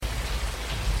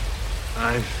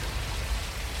I've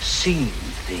seen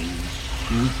things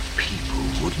you people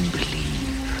wouldn't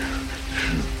believe.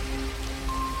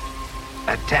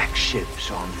 Attack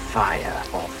ships on fire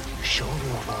off the shoulder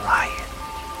of Orion.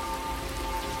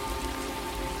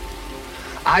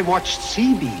 I watched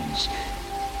sea beams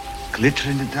glitter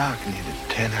in the dark near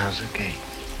the 10-Hauser Gate.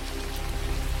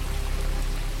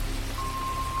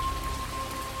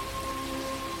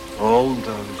 All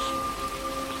those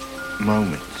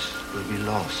moments will be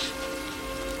lost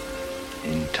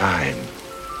in time.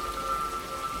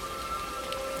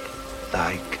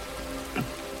 Like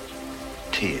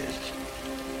tears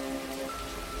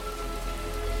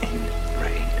in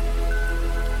rain.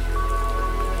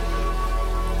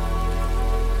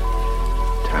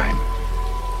 Time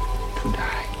to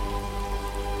die.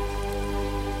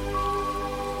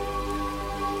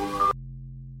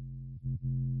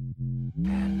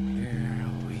 And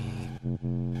here we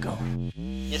go.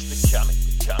 It's the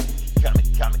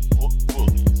comic book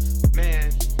bullies.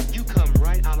 Man, you come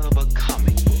right out of a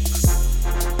comic book.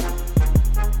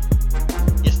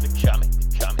 It's the comic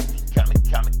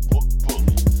book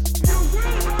bullies. You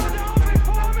will bow down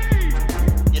before me!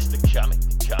 It's the comic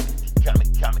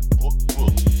book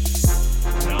bullies.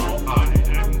 Now I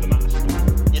am the master.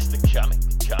 It's the comic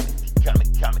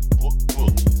book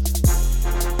bullies.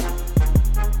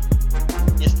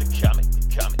 It's the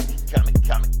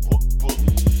comic book bullies.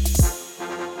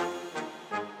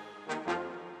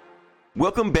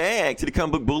 Welcome back to the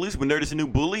Comic Book Bullies. We're Nerd is a New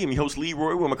Bully. I'm your host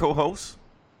Leroy with my co-host.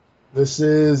 This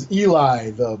is Eli,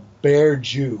 the Bear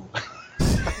Jew.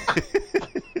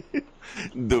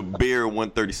 The Bear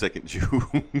 132nd Jew.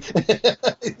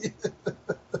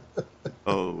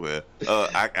 Oh, man.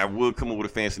 I will come up with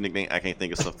a fancy nickname. I can't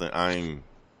think of something. I'm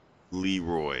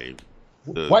Leroy.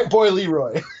 White boy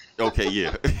Leroy. Okay,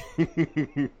 yeah.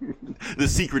 The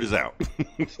secret is out.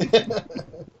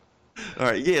 All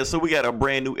right, yeah, so we got a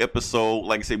brand new episode.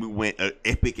 Like I said, we went an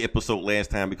epic episode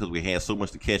last time because we had so much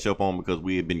to catch up on because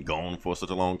we had been gone for such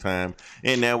a long time.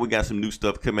 And now we got some new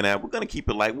stuff coming out. We're going to keep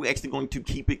it light. We're actually going to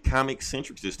keep it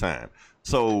comic-centric this time.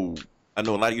 So I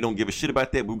know a lot of you don't give a shit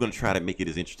about that, but we're going to try to make it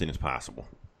as interesting as possible.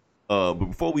 But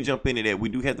before we jump into that, we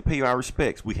do have to pay our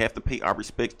respects. We have to pay our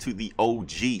respects to the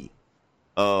OG.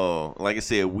 Like I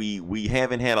said, we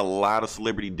haven't had a lot of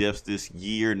celebrity deaths this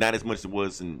year, not as much as it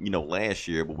was in last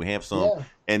year, but we have some. Yeah.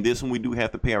 And this one we do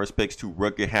have to pay our respects to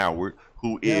Rutger Hauer,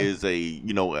 who is a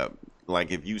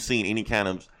like if you've seen any kind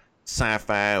of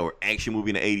sci-fi or action movie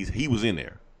in the 80s, he was in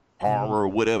there, horror or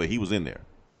whatever, he was in there.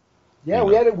 Yeah,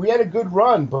 we had a good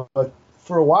run, but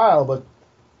for a while, but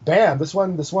bam, this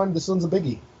one's a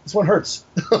biggie. This one hurts.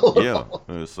 Yeah,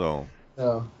 so.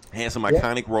 Had some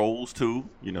iconic roles too,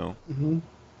 Mm-hmm.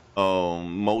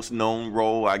 Most known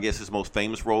role, I guess his most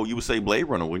famous role, you would say Blade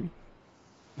Runner, wouldn't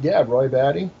you? Yeah, Roy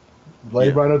Batty,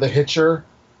 Blade Runner, The Hitcher.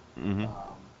 Mm-hmm.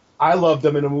 I loved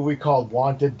him in a movie called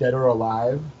Wanted, Dead or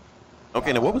Alive.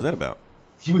 Okay, now what was that about?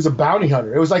 He was a bounty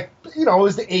hunter. It was like, it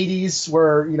was the 80s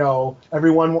where,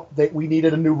 we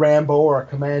needed a new Rambo or a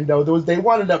Commando. They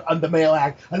wanted the male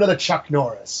act, another Chuck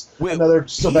Norris, another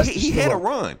Sylvester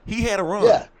Stallone. He had a run.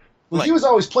 Yeah. Well, he was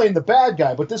always playing the bad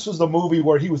guy, but this was the movie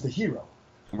where he was the hero.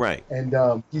 Right.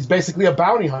 And he's basically a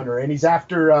bounty hunter, and he's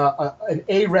after an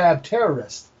Arab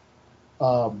terrorist,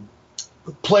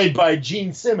 played by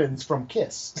Gene Simmons from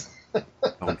Kiss.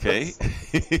 Okay.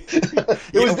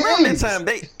 It was around that time,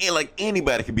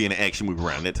 anybody could be in an action movie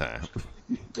around that time.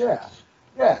 Yeah.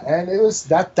 Yeah, and it was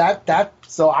that.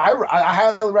 So I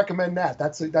highly recommend that.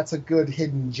 That's a good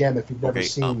hidden gem if you've never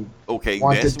seen.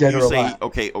 Wanted, Dead or Alive.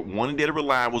 Wanted, Dead or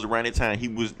Alive was around that time. He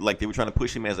was they were trying to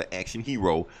push him as an action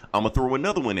hero. I'm gonna throw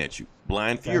another one at you.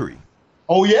 Blind Fury.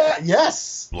 Oh yeah,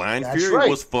 yes. Blind Fury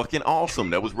was fucking awesome.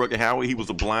 That was Rutger Hauer. He was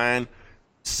a blind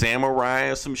samurai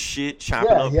or some shit,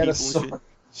 chopping up people and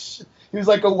shit. He was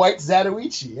like a white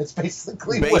Zatoichi. It's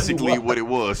basically what it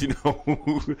was,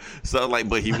 So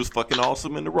but he was fucking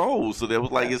awesome in the roles. So there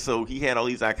was so he had all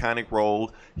these iconic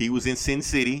roles. He was in Sin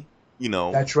City,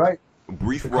 That's right. A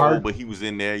brief role, but he was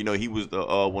in there. He was the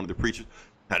one of the preachers.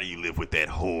 How do you live with that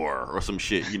whore or some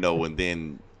shit, and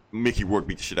then Mickey Rourke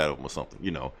beat the shit out of him or something,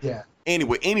 Yeah.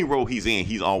 Anyway, any role he's in,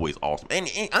 he's always awesome.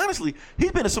 And honestly,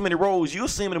 he's been in so many roles. You'll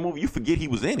see him in a movie, you forget he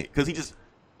was in it because he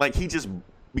just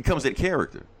becomes that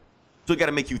character. So it got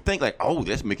to make you think oh,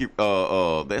 that's Mickey,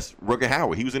 that's Rutger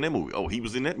Hauer. He was in that movie. Oh, he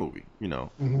was in that movie.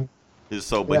 Mm-hmm.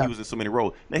 But he was in so many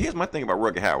roles. Now here's my thing about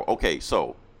Rutger Hauer. Okay,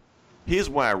 so here's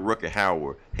why Rutger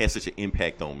Hauer has such an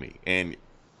impact on me. And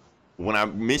when I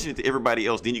mention it to everybody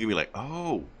else, then you can be like,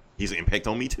 oh, he's an impact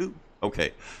on me too.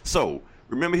 Okay, so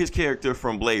remember his character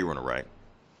from Blade Runner, right?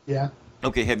 Yeah.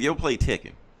 Okay, have you ever played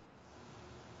Tekken?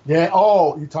 Yeah.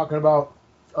 Oh, you're talking about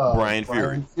Brian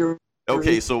Fury.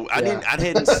 Okay, so I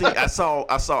hadn't seen.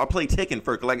 I played Tekken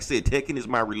first. Like I said, Tekken is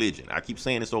my religion. I keep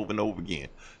saying this over and over again.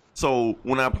 So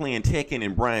when I'm playing Tekken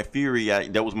and Brian Fury,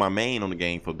 that was my main on the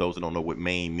game. For those that don't know what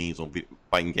main means on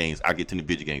fighting games, I get to the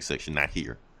video game section, not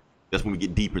here. That's when we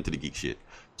get deeper into the geek shit.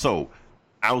 So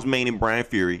I was maining Brian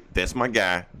Fury. That's my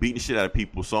guy, beating the shit out of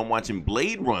people. So I'm watching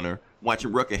Blade Runner,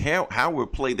 watching Rutger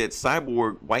Hauer play that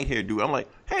cyborg white hair dude. I'm like,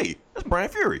 hey, that's Brian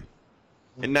Fury.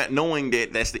 And not knowing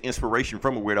that that's the inspiration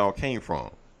from it, where it all came from.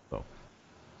 So,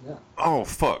 yeah. Oh,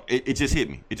 fuck. It just hit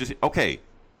me. Okay.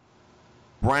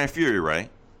 Brian Fury, right?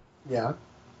 Yeah.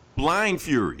 Blind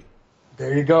Fury.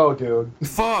 There you go, dude.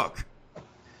 Fuck.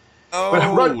 Oh,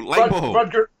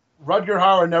 Rutger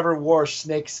Hauer never wore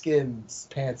snakeskin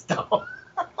pants, though.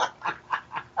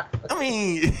 I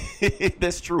mean,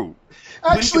 that's true.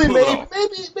 Actually, maybe.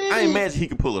 I imagine he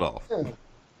could pull it off. Yeah.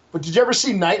 But did you ever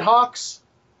see Nighthawks?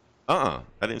 I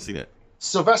didn't see that.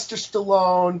 Sylvester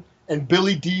Stallone and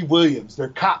Billy D. Williams. They're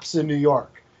cops in New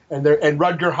York, and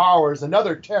Rutger Hauer is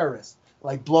another terrorist,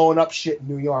 like blowing up shit in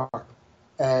New York,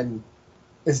 and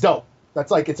it's dope.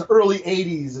 That's like it's early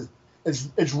 '80s.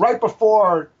 It's right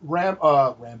before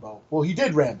Rambo. Well, he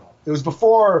did Rambo. It was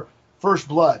before First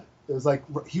Blood. It was like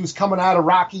he was coming out of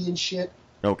Rocky and shit.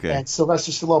 Okay. And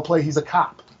Sylvester Stallone played. He's a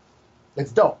cop.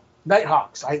 It's dope.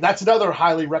 Nighthawks. That's another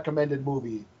highly recommended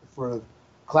movie for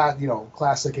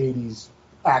classic '80s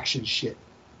action shit,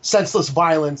 senseless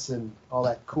violence, and all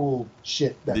that cool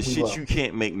shit that the we shit love. You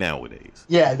can't make nowadays.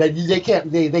 Yeah, you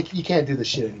can't do this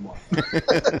shit anymore.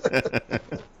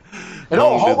 And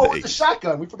Hobo with the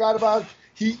Shotgun. We forgot about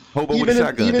Hobo with the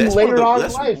Shotgun. Even that's later on in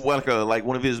that's life. Like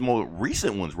one of his more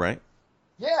recent ones, right?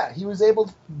 Yeah, he was able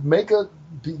to make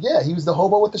he was the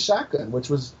Hobo with the Shotgun, which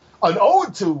was an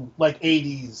ode to like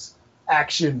 '80s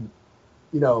action,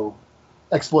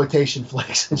 exploitation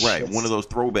flicks. And right, shit. one of those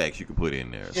throwbacks you could put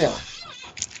in there.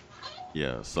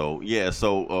 Yeah. So.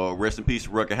 So rest in peace,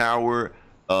 Rutger Hauer.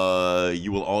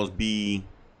 You will always be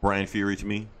Brian Fury to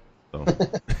me. So.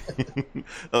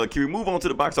 Can we move on to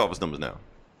the box office numbers now?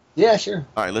 Yeah, sure.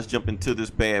 All right, let's jump into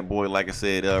this bad boy. Like I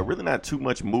said, really not too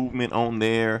much movement on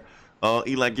there.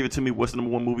 Eli, give it to me. What's the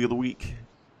number one movie of the week?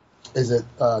 Is it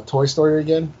Toy Story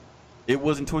again? It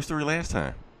wasn't Toy Story last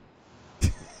time.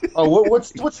 Oh,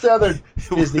 what's the other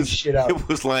Disney shit out? It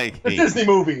was like a Disney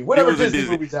movie. Whatever Disney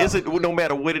movie's out. No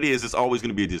matter what it is, it's always going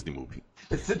to be a Disney movie.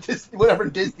 It's a Disney, whatever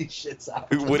Disney shit's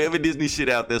out. Whatever Disney shit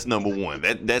out, that's number one.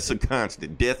 That's a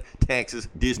constant. Death, taxes,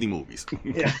 Disney movies.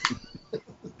 Yeah.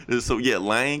 So yeah,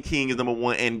 Lion King is number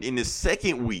one, and in the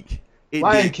second week,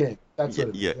 Lion King. That's what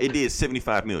it is. Yeah, it did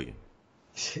 75 million.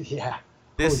 Yeah.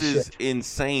 This is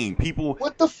insane. People.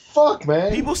 What the fuck,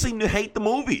 man? People seem to hate the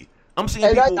movie. I'm seeing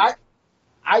people.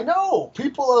 I know.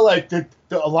 People are like, the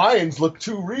lions look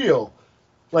too real.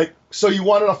 Like, so you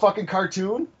wanted a fucking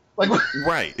cartoon? Like,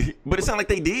 right. But it sounds like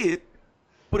they did.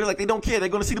 But they're like, they don't care. They're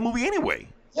going to see the movie anyway.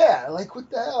 Yeah, like, what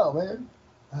the hell, man?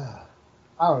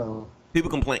 I don't know. People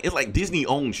complain. It's like Disney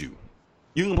owns you.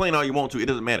 You can complain all you want to. It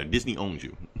doesn't matter. Disney owns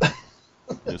you.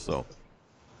 And so,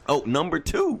 number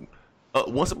two.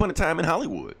 Once Upon a Time in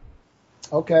Hollywood.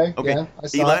 Okay. Yeah, I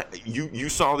saw Eli, it. you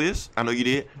saw this. I know you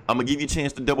did. I'm going to give you a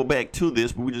chance to double back to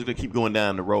this, but we're just going to keep going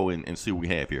down the road and see what we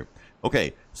have here.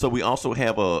 Okay, so we also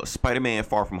have Spider-Man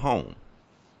Far From Home.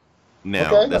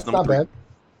 Now, that's number not three. bad.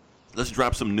 Let's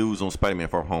drop some news on Spider-Man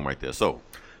Far From Home right there. So,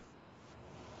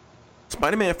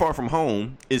 Spider-Man Far From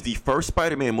Home is the first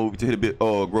Spider-Man movie to hit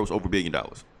gross over $1 billion.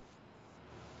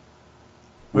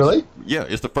 Really? Yeah,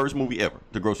 it's the first movie ever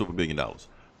to gross over $1 billion.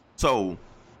 So,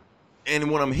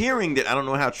 and what I'm hearing, that I don't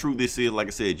know how true this is, like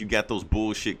I said, you got those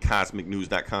bullshit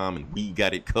cosmicnews.com and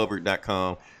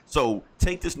wegotitcovered.com. So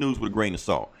take this news with a grain of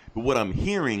salt. But what I'm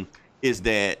hearing is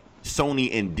that Sony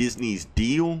and Disney's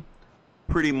deal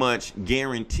pretty much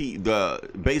guaranteed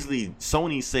basically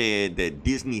Sony said that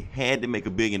Disney had to make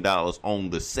 $1 billion on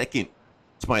the second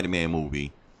Spider-Man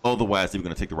movie, otherwise they were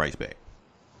going to take the rights back.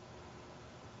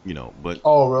 But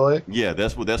oh, really? Yeah,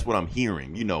 that's what I'm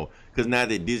hearing. Because now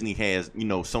that Disney has,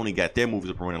 Sony got their movies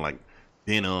up and running, like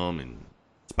Venom and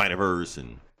Spider-Verse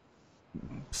and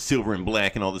Silver and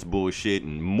Black and all this bullshit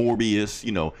and Morbius.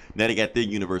 Now they got their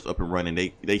universe up and running.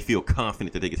 They feel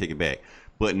confident that they can take it back.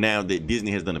 But now that Disney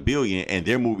has done $1 billion and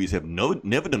their movies have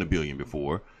never done $1 billion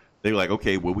before, they're like,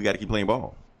 okay, well, we got to keep playing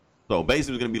ball. So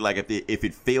basically, it's going to be like if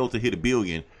it failed to hit $1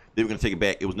 billion, they were going to take it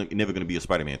back. It was never going to be a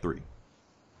Spider-Man 3.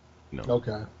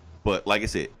 Okay. But like I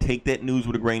said, take that news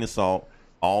with a grain of salt.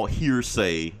 All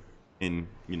hearsay and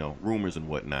rumors and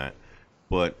whatnot.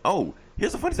 But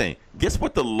here's the funny thing. Guess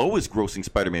what the lowest grossing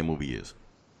Spider-Man movie is?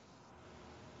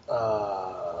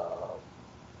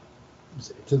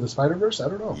 to the Spider-Verse? I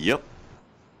don't know. Yep.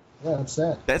 Yeah, that's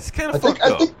sad. That's kind of fucked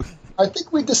up. I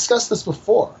think we discussed this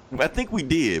before. I think we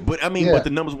did, but I mean, Yeah. but the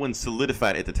numbers weren't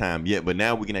solidified at the time yet. But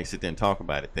now we can actually sit there and talk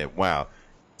about it. That wow,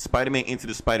 Spider-Man Into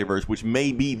the Spider-Verse, which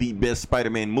may be the best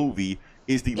Spider-Man movie,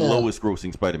 is the lowest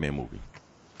grossing Spider-Man movie.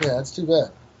 Yeah, that's too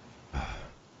bad.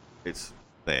 It's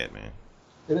bad, man.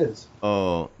 It is.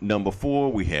 Number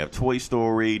 4, we have Toy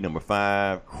Story. Number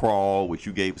 5, Crawl, which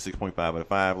you gave a 6.5 out of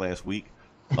 5 last week.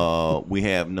 We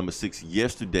have number 6,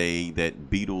 Yesterday, that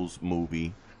Beatles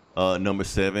movie. Number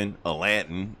 7,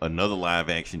 Aladdin, another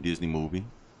live-action Disney movie.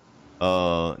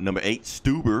 Number 8,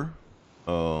 Stuber.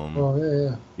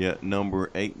 Yeah,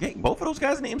 number 8. Hey, both of those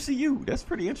guys in the MCU. That's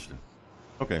pretty interesting.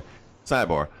 Okay,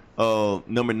 sidebar.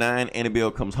 Number 9,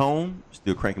 Annabelle Comes Home.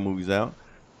 Still cranking movies out.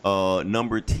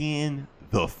 Number 10,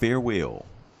 The Farewell.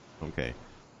 Okay.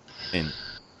 And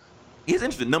it's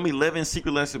interesting. Number 11,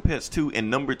 Secret Life of Pets 2. And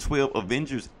number 12,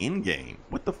 Avengers Endgame.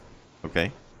 What the...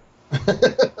 Okay.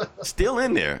 Still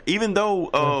in there. Even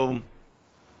though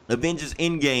Avengers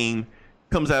Endgame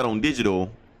comes out on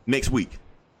digital next week.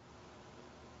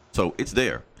 So it's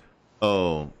there.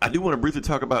 I do want to briefly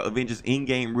talk about Avengers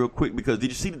Endgame real quick because did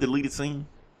you see the deleted scene?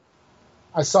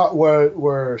 I saw it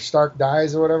where Stark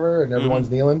dies or whatever, and everyone's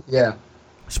kneeling. Yeah.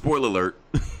 Spoiler alert.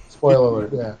 Spoiler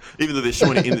alert. Yeah. Even though they're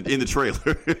showing it in the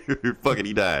trailer, fucking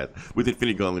he died with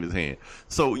Infinity Gauntlet in his hand.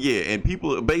 So yeah, and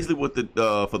people basically what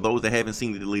the for those that haven't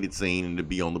seen the deleted scene and to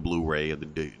be on the Blu-ray or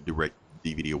the direct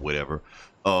DVD or whatever,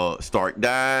 Stark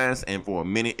dies, and for a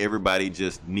minute everybody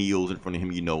just kneels in front of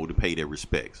him, to pay their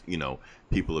respects.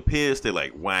 People are pissed. They're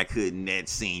like, why couldn't that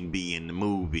scene be in the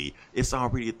movie? It's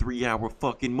already a 3-hour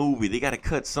fucking movie. They got to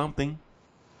cut something.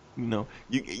 No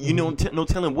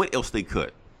telling what else they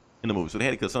cut in the movie. So they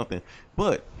had to cut something.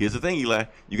 But here's the thing, Eli.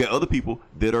 You got other people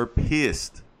that are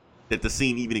pissed that the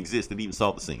scene even exists, that even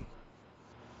saw the scene.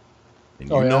 And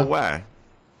you know why.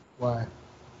 Why?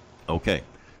 Okay.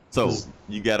 So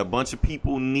you got a bunch of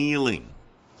people kneeling.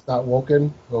 It's not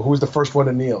Woken. Well, who's the first one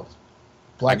to kneel?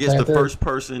 Black Panther? The first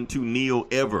person to kneel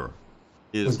ever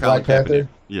is Black Panther.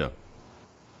 Yeah.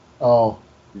 Oh.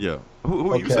 Yeah.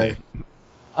 Who are you saying?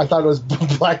 I thought it was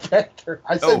Black Panther.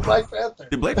 I said Black Panther.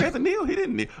 Did Black Panther kneel? He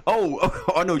didn't kneel.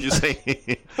 Oh, I know what you're saying.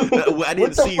 I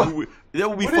didn't see. That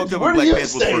would be fucked up if Black Panther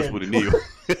was the first one to kneel.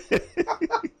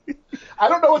 I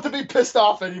don't know what to be pissed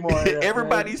off anymore.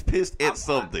 Everybody's pissed at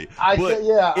something.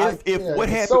 If what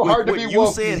happened, so hard what to be you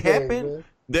woke said these days, happened, man.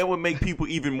 that would make people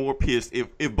even more pissed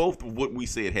if both of what we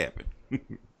said happened.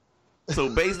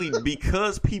 So basically,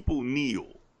 because people kneel,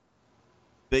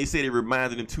 they said it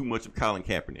reminded them too much of Colin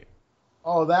Kaepernick.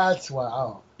 Oh, that's why.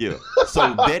 Oh. Yeah.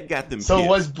 So that got them So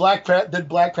pissed. did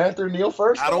Black Panther kneel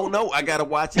first? I don't know. I gotta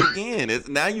watch it again.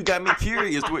 Now you got me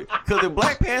curious because if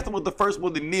Black Panther was the first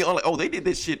one to kneel, I'm like, oh, they did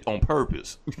this shit on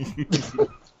purpose.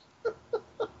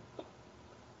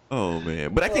 Oh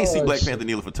man, but I can't see Black Panther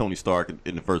kneeling for Tony Stark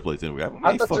in the first place anyway.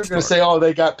 I thought you were gonna say, oh,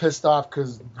 they got pissed off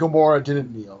because Gamora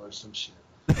didn't kneel or some shit.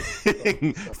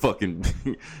 Fucking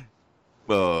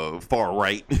far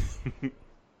right.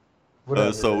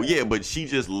 But she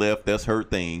just left. That's her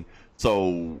thing.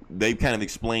 So they kind of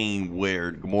explained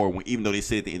where Gamora went, even though they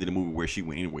said at the end of the movie where she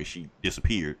went anyway, she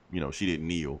disappeared. She didn't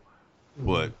kneel. Mm-hmm.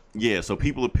 But yeah, so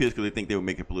people are pissed because they think they were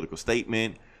making a political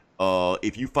statement.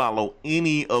 If you follow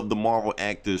any of the Marvel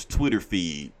actors' Twitter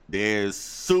feed, they're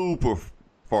super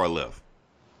far left.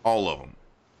 All of them.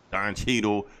 Don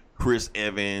Cheadle, Chris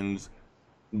Evans,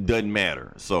 doesn't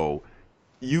matter. So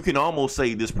you can almost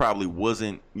say this probably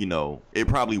wasn't, it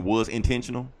probably was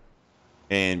intentional.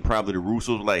 And probably the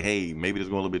Russos were like, hey, maybe this is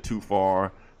going a little bit too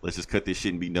far. Let's just cut this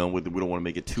shit and be done with it. We don't want to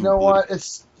make it too political. What?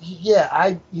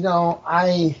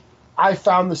 I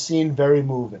found the scene very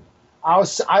moving. I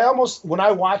almost, when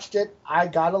I watched it, I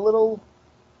got a little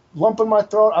lump in my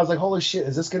throat. I was like, holy shit,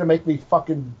 is this going to make me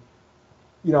fucking,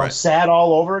 sad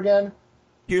all over again?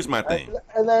 Here's my thing.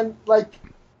 And then,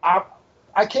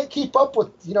 I can't keep up with,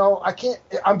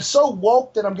 I'm so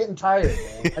woke that I'm getting tired,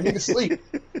 man. I need to sleep.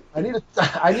 I need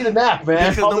a nap, man.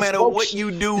 Because no matter what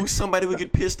you do, somebody will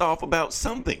get pissed off about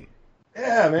something.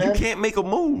 Yeah, man. You can't make a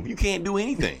move. You can't do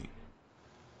anything.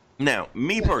 Now,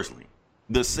 me personally,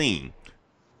 the scene,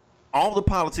 all the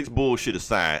politics bullshit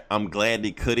aside, I'm glad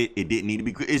they cut it. It didn't need to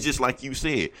be. It's just like you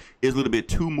said. It's a little bit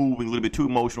too moving, a little bit too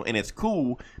emotional, and it's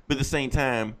cool. But at the same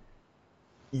time,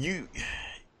 you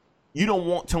don't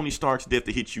want Tony Stark's death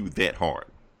to hit you that hard.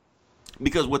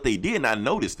 Because what they did, and I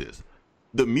noticed this,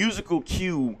 the musical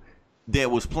cue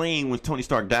that was playing when Tony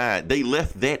Stark died, they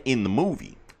left that in the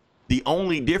movie. The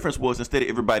only difference was instead of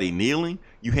everybody kneeling,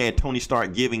 you had Tony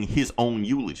Stark giving his own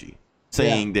eulogy.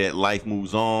 saying that life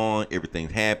moves on,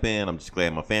 everything's happened. I'm just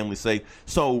glad my family's safe.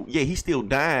 So yeah, he still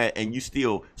died, and you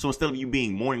still. So instead of you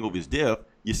being mourning over his death,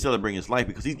 you're celebrating his life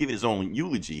because he's giving his own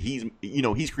eulogy.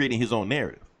 He's creating his own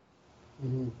narrative,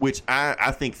 which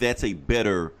I think that's a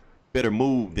better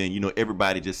move than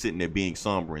everybody just sitting there being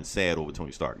somber and sad over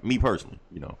Tony Stark. Me personally,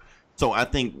 So I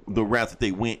think the route that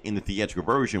they went in the theatrical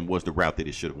version was the route that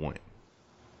it should have went.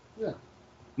 Yeah.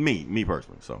 Me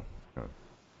personally. So.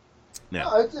 Now,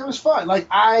 No, it was fun. Like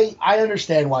I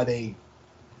understand why they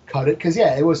cut it because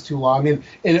it was too long and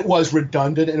it was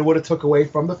redundant and it would have took away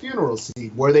from the funeral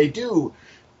scene where they do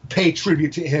pay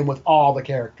tribute to him with all the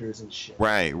characters and shit.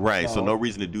 Right. So no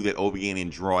reason to do that over again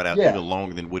and draw it out Yeah. even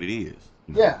longer than what it is.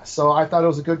 Yeah, so I thought it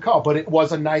was a good call, but it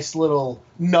was a nice little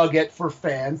nugget for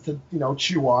fans to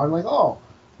chew on. Like, oh,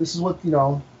 this is what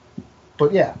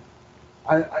But yeah.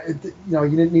 You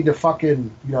didn't need to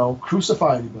fucking,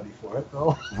 crucify anybody for it,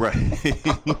 though. Right.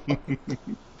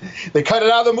 They cut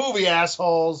it out of the movie,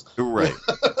 assholes. Right.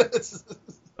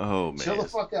 Oh, man. Chill the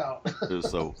fuck out.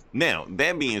 So, now,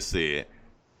 that being said,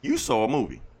 you saw a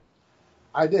movie.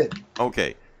 I did.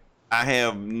 Okay. I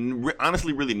have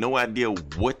honestly really no idea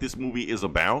what this movie is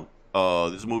about.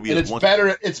 This movie and is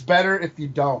it's better if you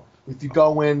don't. If you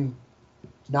go in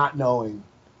not knowing.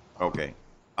 Okay.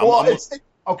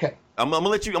 Okay. I'm gonna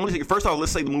let you. First off,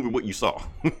 let's say the movie what you saw.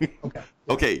 Okay.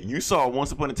 Okay, you saw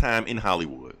Once Upon a Time in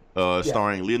Hollywood,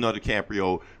 starring Leonardo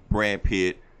DiCaprio, Brad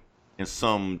Pitt, and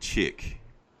some chick.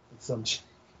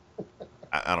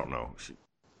 I don't know.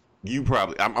 You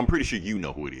probably. I'm pretty sure you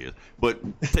know who it is. But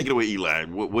take it away, Eli.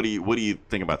 What do you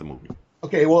think about the movie?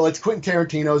 Okay. Well, it's Quentin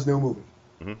Tarantino's new movie.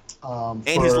 And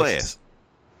his last.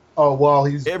 Oh well,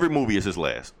 every movie is his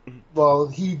last. Well,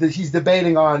 he's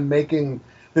debating on making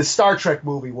the Star Trek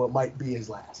movie what might be his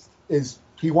last.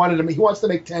 He wants to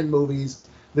make 10 movies.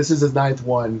 This is his 9th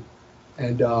one,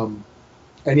 and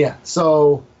yeah.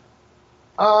 So,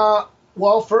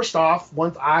 well, first off,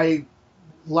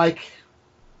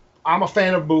 I'm a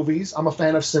fan of movies. I'm a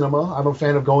fan of cinema. I'm a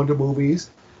fan of going to movies,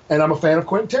 and I'm a fan of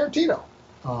Quentin Tarantino.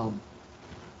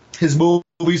 His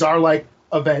movies are like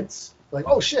events. Like,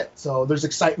 oh shit! So there's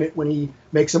excitement when he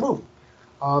makes a movie.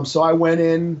 So I went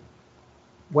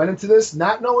into this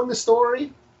not knowing the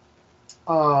story,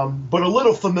 but a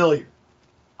little familiar.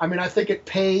 I mean, I think it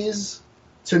pays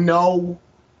to know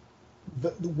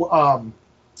the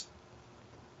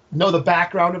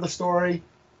background of the story.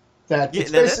 That's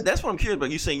what I'm curious about.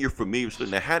 You saying you're familiar with it.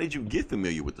 Now, how did you get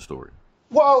familiar with the story?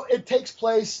 Well, it takes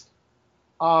place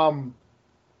around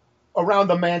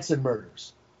the Manson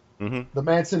murders. Mm-hmm. The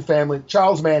Manson family,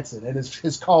 Charles Manson and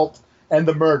his cult and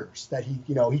the murders that he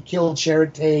killed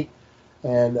Sharon Tate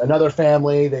and another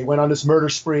family. They went on this murder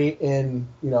spree in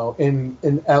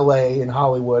L.A. in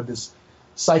Hollywood, this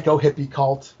psycho hippie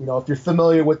cult. If you're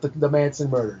familiar with the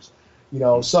Manson murders,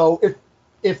 so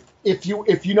if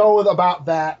you know about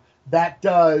that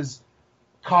does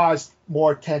cause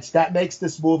more tension. That makes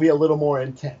this movie a little more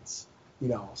intense,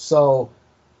 So,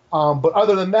 but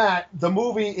other than that, the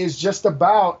movie is just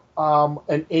about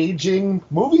an aging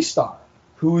movie star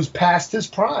who's past his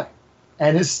prime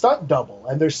and his stunt double,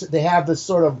 and they have this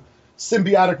sort of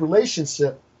symbiotic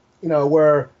relationship,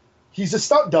 where he's a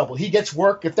stunt double. He gets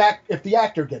work if the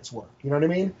actor gets work. You know what I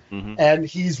mean? Mm-hmm. And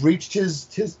he's reached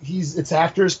it's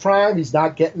after his prime. He's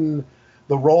not getting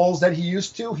the roles that he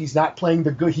used to. He's not playing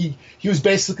the good. He was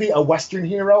basically a Western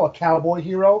hero, a cowboy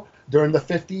hero during the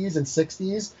 50s and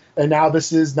 60s, and now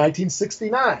this is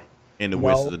 1969. And the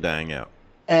Westerns are dying out.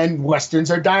 And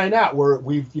Westerns are dying out. Where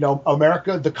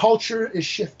America, the culture is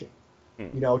shifting.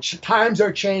 Times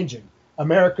are changing.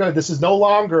 America, this is no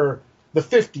longer the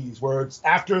 50s where it's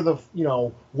after the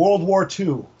World War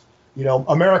II.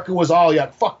 America was all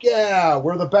fuck yeah,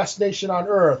 we're the best nation on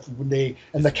earth. The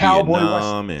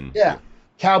cowboy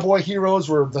cowboy heroes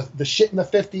were the shit in the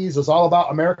 50s. It was all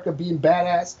about America being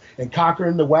badass and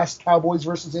conquering the West. Cowboys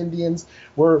versus Indians.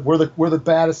 We're the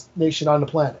baddest nation on the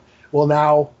planet. Well,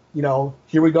 now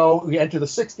here we go. We enter the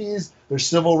 60s. There's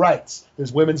civil rights.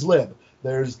 There's women's lib.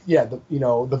 There's the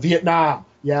Vietnam.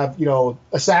 You have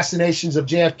assassinations of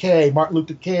JFK, Martin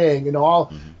Luther King,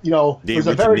 there's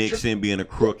a very Nixon being a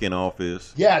crook in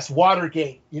office. Yes,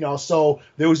 Watergate. So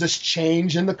there was this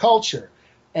change in the culture,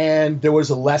 and there was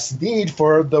a less need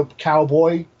for the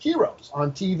cowboy heroes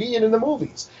on TV and in the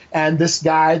movies. And this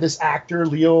actor,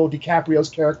 Leo DiCaprio's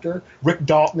character, Rick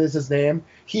Dalton is his name.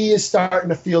 He is starting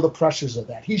to feel the pressures of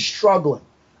that. He's struggling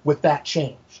with that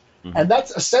change. Mm-hmm. And that's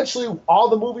essentially all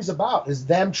the movie's about, is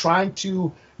them trying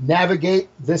to navigate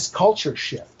this culture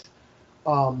shift.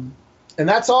 And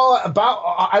that's all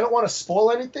about. I don't want to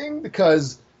spoil anything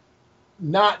because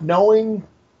not knowing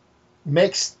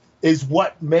makes is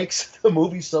what makes the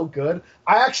movie so good.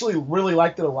 I actually really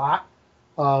liked it a lot.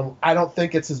 I don't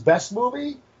think it's his best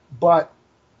movie, but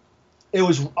it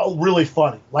was really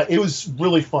funny. Like, it was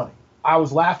really funny. I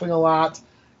was laughing a lot.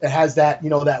 It has that,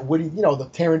 that witty, the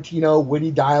Tarantino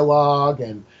witty dialogue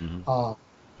and,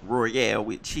 Royale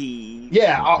with cheese.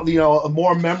 Yeah,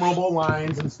 more memorable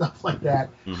lines and stuff like that.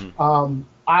 Mm-hmm.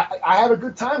 I had a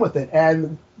good time with it,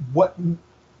 and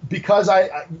because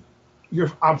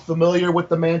I'm familiar with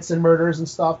the Manson murders and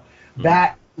stuff,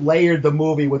 that layered the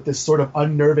movie with this sort of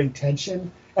unnerving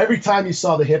tension. Every time you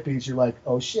saw the hippies, you're like,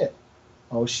 oh shit.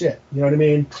 You know what I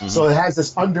mean? Mm-hmm. So it has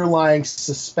this underlying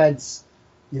suspense,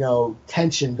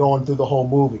 tension going through the whole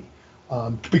movie,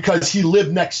 because he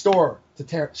lived next door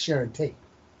to Sharon Tate.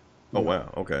 Oh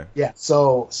wow! Okay. Yeah.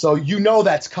 So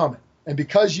that's coming, and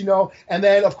because and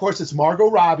then of course it's Margot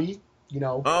Robbie.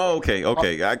 Oh, okay.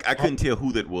 I couldn't tell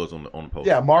who that was on the poster.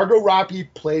 Yeah, Margot Robbie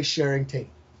plays Sharon Tate,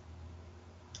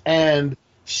 and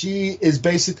she is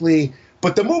basically.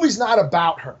 But the movie's not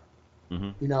about her.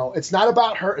 Mm-hmm. It's not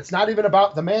about her. It's not even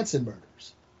about the Manson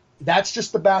murders. That's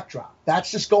just the backdrop.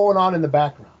 That's just going on in the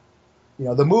background.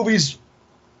 The movie's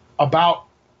about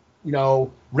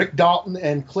Rick Dalton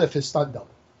and Cliff, his stunt double.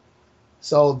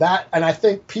 So that, and I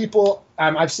think people,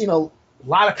 I've seen a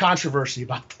lot of controversy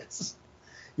about this.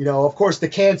 Of course, the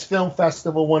Cannes Film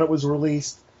Festival, when it was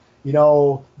released,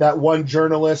 that one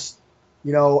journalist,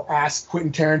 asked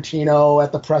Quentin Tarantino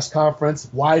at the press conference,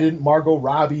 why didn't Margot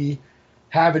Robbie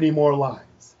have any more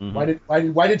lines?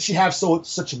 Mm-hmm. Why did she have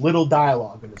such little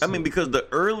dialogue in this movie? Because the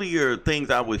earlier things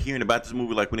I was hearing about this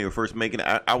movie, like when they were first making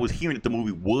it, I was hearing that the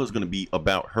movie was going to be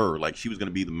about her, like she was going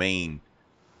to be the main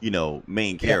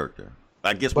character. Yeah.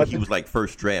 I guess when he was like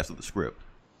first drafts of the script.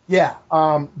 Yeah,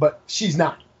 but she's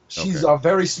not. She's a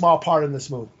very small part in this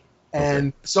movie.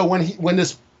 And so when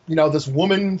this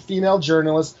female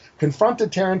journalist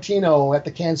confronted Tarantino at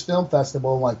the Cannes Film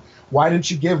Festival, like, why didn't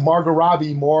you give Margot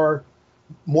Robbie more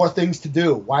things to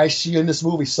do? Why is she in this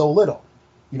movie so little?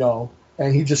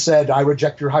 And he just said, I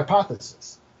reject your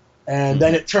hypothesis. And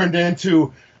then it turned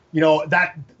into how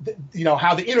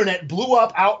the internet blew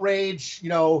up, outrage,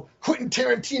 Quentin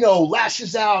Tarantino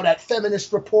lashes out at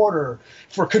feminist reporter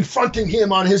for confronting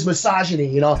him on his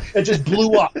misogyny, it just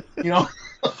blew up,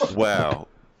 Wow.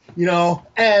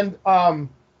 And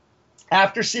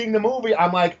after seeing the movie,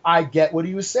 I'm like, I get what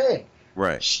he was saying.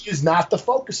 Right. She is not the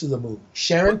focus of the movie.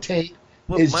 Sharon Tate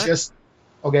is just,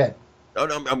 okay. I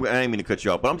didn't mean to cut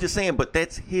you off, but I'm just saying, but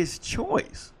that's his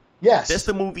choice. Yes. That's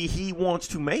the movie he wants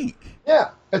to make. Yeah.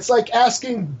 It's like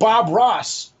asking Bob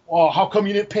Ross, how come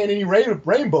you didn't paint any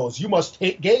rainbows? You must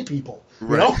hate gay people.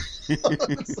 Right.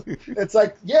 It's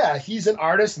like, yeah, he's an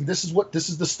artist, and this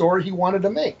is the story he wanted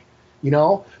to make,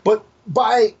 But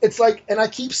it's like, and I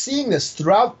keep seeing this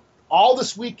throughout all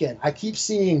this weekend. I keep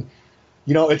seeing,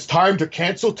 it's time to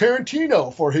cancel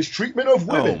Tarantino for his treatment of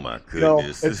women. Oh my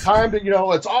goodness! It's time to,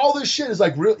 it's all this shit is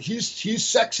like real. He's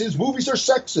sex. His movies are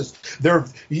sexist.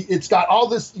 It's got all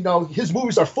this. His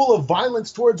movies are full of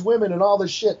violence towards women and all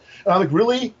this shit. And I'm like,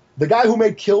 really? The guy who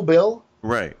made Kill Bill,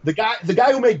 right? The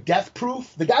guy who made Death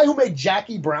Proof, the guy who made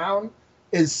Jackie Brown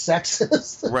is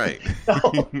sexist, right?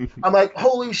 I'm like,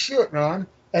 holy shit, man!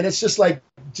 And it's just like,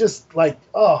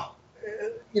 oh,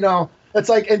 it's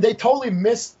like, and they totally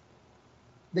missed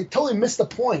the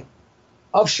point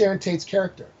of Sharon Tate's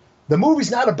character. The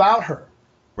movie's not about her.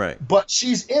 Right. But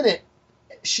she's in it.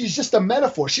 She's just a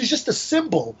metaphor. She's just a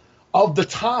symbol of the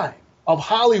time, of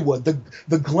Hollywood,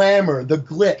 the glamour, the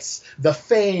glitz, the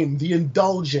fame, the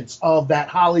indulgence of that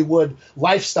Hollywood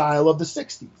lifestyle of the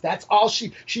 60s. That's all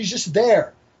she's just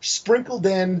there, sprinkled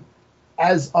in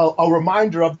as a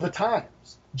reminder of the times.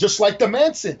 Just like the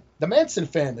Manson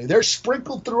family. They're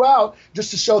sprinkled throughout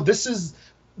just to show this is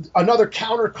another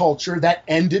counterculture that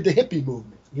ended the hippie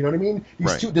movement. You know what I mean?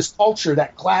 This culture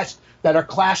that are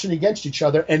clashing against each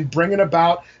other and bringing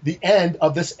about the end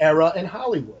of this era in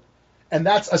Hollywood. And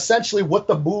that's essentially what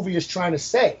the movie is trying to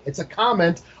say. It's a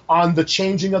comment on the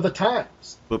changing of the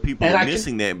times. But people are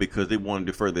missing that because they wanted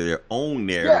to further their own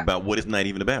narrative about what it's not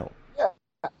even about. Yeah.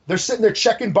 They're sitting there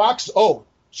checking boxes. Oh,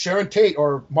 Sharon Tate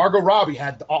or Margot Robbie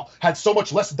had so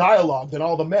much less dialogue than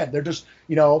all the men. They're just,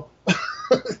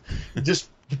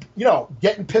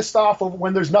 getting pissed off of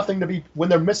when there's nothing to be, when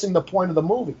they're missing the point of the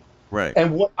movie. Right.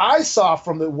 And what I saw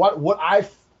from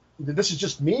this is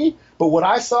just me, but what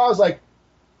I saw is like,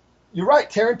 you're right.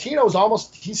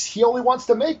 Tarantino's he only wants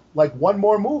to make like one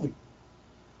more movie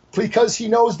because he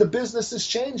knows the business is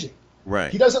changing.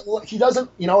 Right. He doesn't,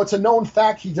 it's a known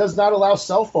fact. He does not allow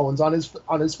cell phones on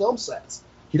his film sets.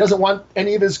 He doesn't want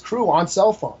any of his crew on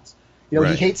cell phones. He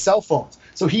hates cell phones.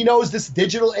 So he knows this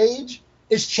digital age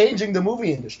is changing the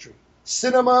movie industry.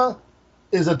 Cinema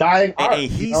is a dying art.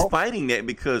 And he's fighting that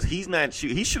because he's not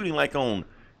he's shooting like on,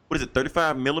 what is it,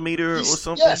 35 millimeter or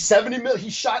something? Yeah, 70 mil. He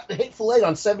shot The Hateful Eight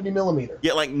on 70 millimeter.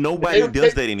 Yeah, like nobody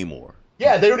does that anymore.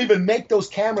 Yeah, they don't even make those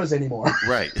cameras anymore.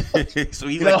 Right. So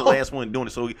he's like the last one doing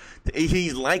it. So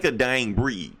he's like a dying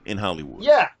breed in Hollywood.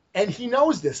 Yeah, and he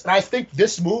knows this. And I think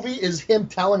this movie is him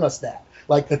telling us that.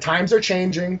 Like, the times are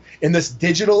changing in this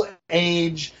digital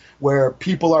age where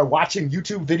people are watching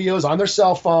YouTube videos on their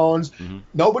cell phones. Mm-hmm.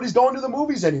 Nobody's going to the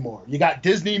movies anymore. You got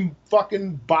Disney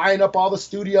fucking buying up all the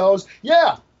studios.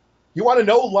 Yeah. You want to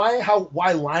know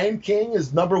why Lion King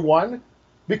is #1?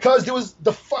 Because there was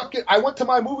I went to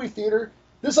my movie theater.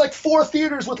 There's like 4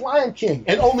 theaters with Lion King,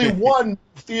 and only one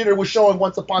theater was showing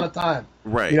Once Upon a Time.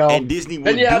 Right. You know? And Disney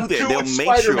will do that. They'll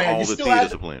make sure all the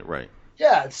theaters are playing. Right.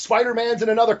 Yeah, Spider-Man's in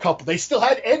another couple. They still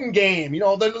had Endgame. You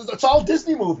know, it's all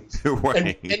Disney movies.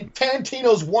 Right. And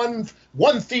Tarantino's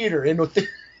one theater in the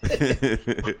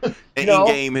and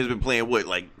Endgame has been playing what,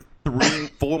 like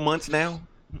 3-4 months now?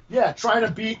 Yeah, trying to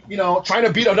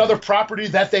beat another property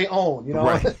that they own. You know,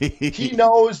 right. He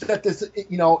knows that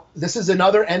this is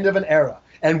another end of an era.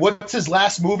 And what's his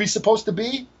last movie supposed to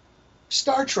be?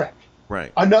 Star Trek.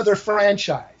 Right. Another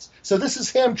franchise. So this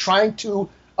is him trying to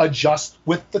adjust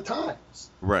with the times.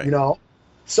 Right. You know,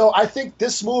 so I think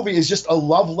this movie is just a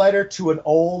love letter to an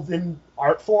old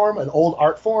art form,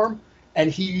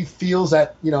 and he feels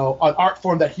that an art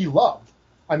form that he loved.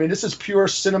 I mean, this is pure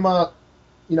cinema.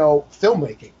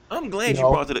 Filmmaking. I'm glad you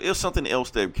brought it up. It was something else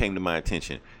that came to my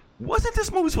attention. Wasn't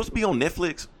this movie supposed to be on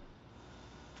Netflix?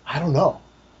 I don't know.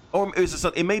 Or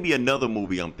it may be another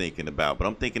movie I'm thinking about, but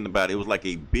I'm thinking about it was like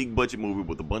a big budget movie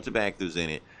with a bunch of actors in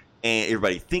it, and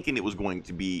everybody thinking it was going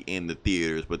to be in the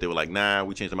theaters, but they were like, nah,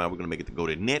 we changed our mind. We're going to make it to go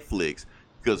to Netflix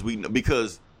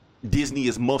because Disney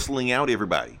is muscling out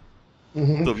everybody.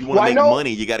 Mm-hmm. So if you want to make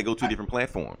money, you got to go to a different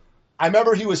platform. I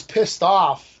remember he was pissed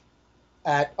off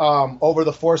at over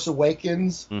The Force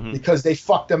Awakens because they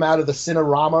fucked him out of the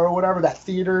Cinerama or whatever, that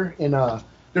theater in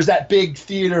there's that big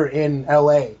theater in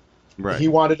LA. Right. He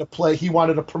wanted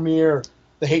to premiere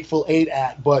The Hateful Eight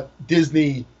at, but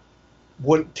Disney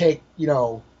wouldn't take,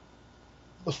 The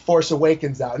Force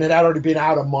Awakens out, and it had already been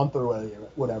out a month or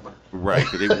whatever. Right,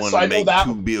 because they wanted to make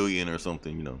 $2 billion or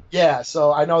something, Yeah,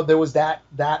 so I know there was that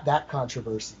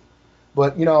controversy,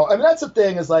 but that's the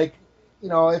thing is like,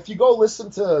 if you go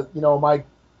listen to, my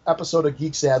episode of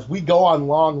Geek Sabs, we go on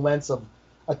long lengths of,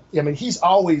 he's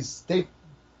always,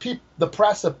 the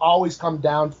press have always come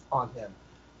down on him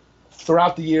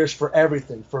throughout the years for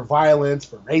everything, for violence,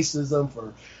 for racism,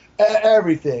 for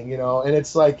everything, and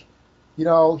it's like,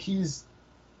 he's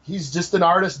just an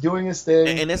artist doing his thing.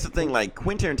 And that's the thing, like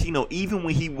Quentin Tarantino, even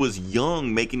when he was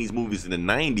young making these movies in the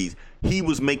 90s, he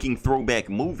was making throwback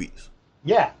movies.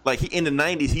 Yeah. Like in the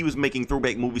 90s, he was making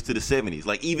throwback movies to the 70s.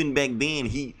 Like even back then,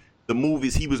 the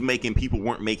movies he was making, people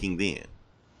weren't making then.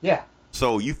 Yeah.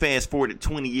 So you fast forward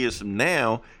 20 years from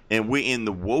now, and we're in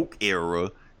the woke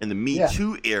era and the Me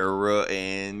Too era,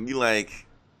 and you're like,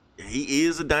 he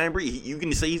is a dying breed. You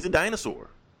can say he's a dinosaur.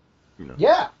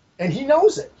 Yeah. And he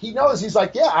knows it. He knows. He's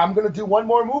like, yeah, I'm going to do one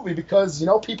more movie because,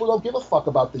 people don't give a fuck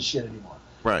about this shit anymore.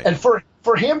 Right. And for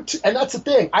him to, and that's the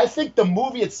thing, I think the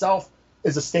movie itself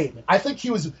is a statement. I think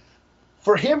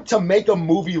for him to make a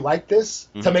movie like this,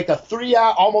 to make a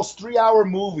almost 3-hour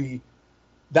movie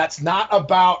that's not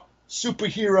about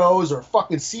superheroes or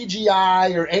fucking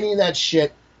CGI or any of that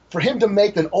shit, for him to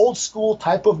make an old school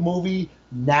type of movie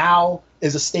now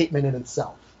is a statement in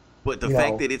itself. But the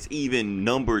fact that it's even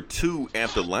 #2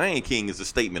 after Lion King is a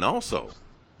statement also.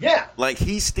 Yeah. Like,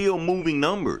 he's still moving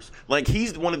numbers. Like,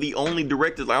 he's one of the only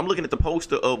directors. Like, I'm looking at the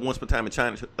poster of Once Upon a Time in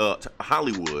China,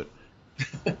 Hollywood.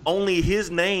 Only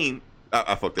his name,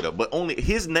 I fucked it up, but only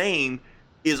his name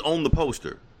is on the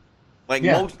poster. Like,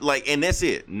 and that's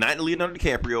it. Not Leonardo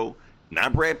DiCaprio,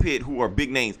 not Brad Pitt, who are big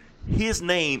names. His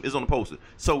name is on the poster.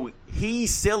 So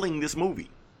he's selling this movie.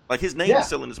 Like, his name is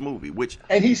selling this movie,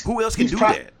 who else can do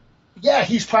that? Yeah,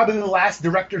 he's probably the last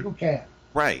director who can.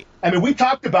 Right. I mean, we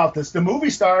talked about this. The movie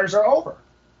stars are over.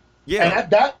 Yeah.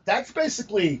 And that's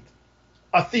basically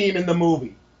a theme in the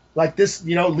movie. Like this,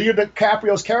 Leonardo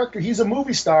DiCaprio's character, he's a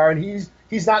movie star, and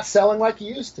he's not selling like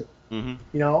he used to.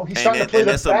 Mm-hmm. He's starting to play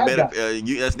the bad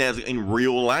guy. That's now in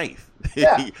real life.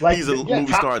 Yeah, he's a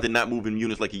movie star that's not moving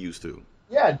units like he used to.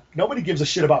 Yeah, nobody gives a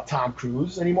shit about Tom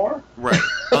Cruise anymore. Right.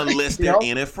 Unless they're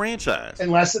in a franchise.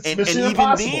 Unless it's Mission Impossible.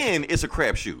 Impossible. And even then, it's a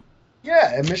crapshoot.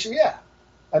 Yeah, and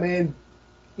I mean,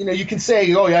 you can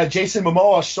say, oh yeah, Jason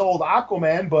Momoa sold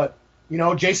Aquaman, but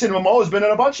Jason Momoa's been in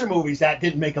a bunch of movies that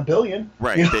didn't make $1 billion.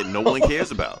 Right, that no one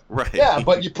cares about. Right. Yeah,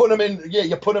 but you put him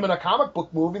in a comic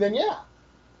book movie, then yeah.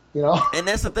 You know? And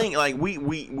that's the thing. Like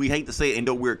we hate to say it, and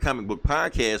though we're a comic book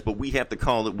podcast, but we have to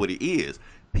call it what it is.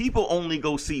 People only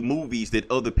go see movies that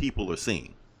other people are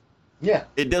seeing. Yeah.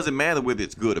 It doesn't matter whether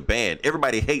it's good or bad.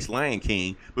 Everybody hates Lion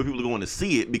King, but people are going to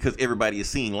see it because everybody is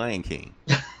seeing Lion King.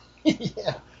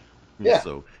 Yeah. Yeah.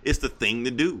 So it's the thing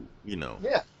to do, you know.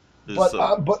 Yeah. But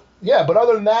But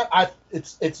other than that,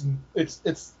 it's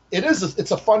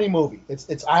a funny movie.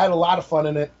 I had a lot of fun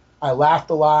in it. I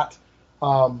laughed a lot.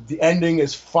 The ending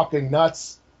is fucking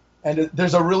nuts, and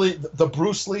there's the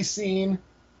Bruce Lee scene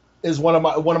is one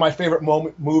of my favorite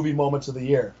movie moments of the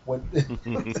year.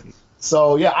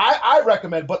 So yeah, I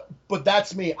recommend. But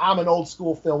that's me. I'm an old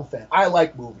school film fan. I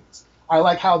like movies. I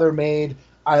like how they're made.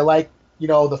 I like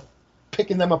the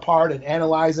picking them apart and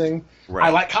analyzing. Right. I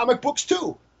like comic books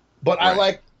too, but right.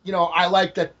 I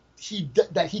like that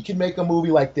he can make a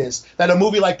movie like this. That a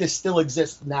movie like this still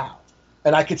exists now,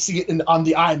 and I could see it on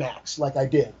the IMAX like I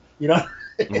did. You know.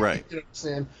 Right. You know what I'm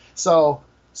saying? So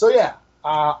yeah,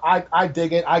 I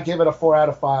dig it. I give it a 4 out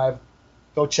of 5.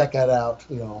 Go check that out,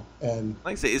 and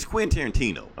like I said, it's Quentin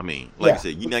Tarantino. I mean, I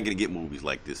said, you're not gonna get movies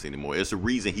like this anymore. It's a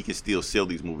reason he can still sell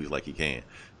these movies like he can.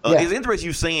 It's interesting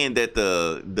you saying that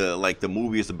the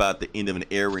movie is about the end of an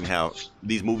era and how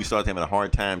these movies start having a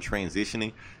hard time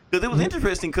transitioning. Because it was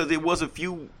interesting because there was a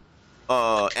few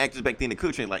actors back then that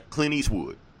could transition, like Clint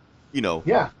Eastwood.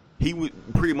 He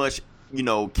would pretty much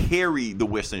carry the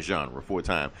Western genre for a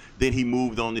time. Then he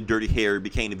moved on to Dirty Harry,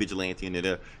 became the vigilante, and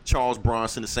then Charles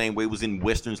Bronson the same way, was in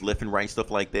westerns left and right, stuff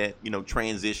like that.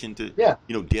 Transitioned to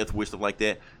Death Wish, stuff like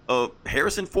that.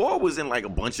 Harrison Ford was in like a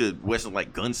bunch of westerns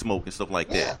like Gunsmoke and stuff like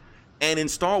that. And in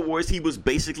Star Wars, he was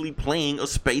basically playing a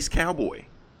space cowboy.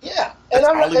 Yeah, that's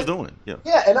all he was doing.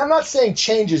 Yeah, and I'm not saying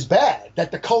change is bad.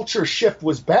 That the culture shift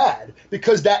was bad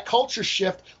because that culture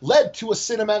shift led to a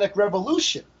cinematic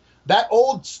revolution. That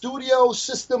old studio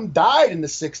system died in the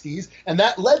 60s, and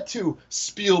that led to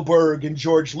Spielberg and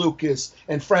George Lucas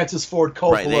and Francis Ford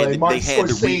Coppola and Martin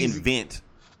Scorsese. They had to reinvent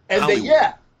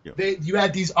Hollywood. You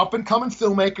had these up-and-coming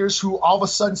filmmakers who all of a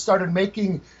sudden started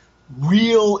making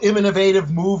real innovative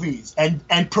movies,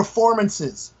 and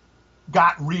performances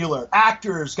got realer.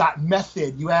 Actors got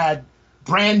method. You had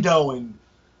Brando and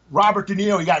Robert De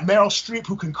Niro. You got Meryl Streep,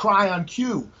 who can cry on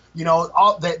cue.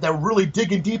 They're really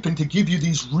digging deep into give you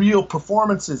these real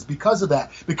performances because of that.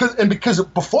 Because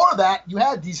before that, you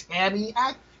had these hammy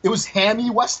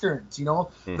westerns.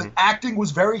 The acting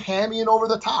was very hammy and over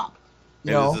the top.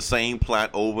 It was the same plot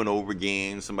over and over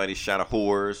again. Somebody shot a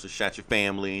horse or shot your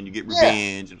family, and you get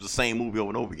revenge. It was the same movie over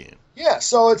and over again. Yeah,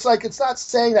 so it's not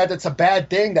saying that it's a bad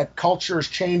thing that culture's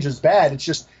change is bad. It's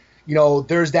just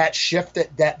there's that shift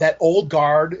that old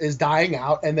guard is dying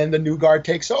out, and then the new guard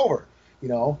takes over.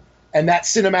 And that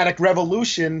cinematic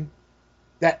revolution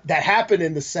that happened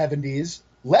in the 70s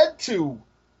led to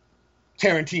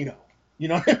Tarantino. You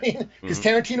know what I mean? Because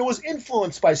Tarantino was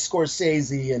influenced by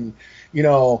Scorsese and,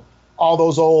 all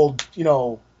those old,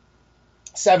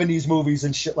 70s movies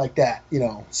and shit like that,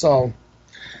 So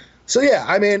yeah,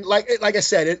 I mean, like I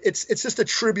said, it's just a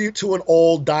tribute to an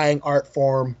old dying art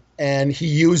form, and he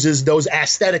uses those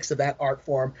aesthetics of that art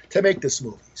form to make this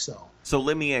movie, So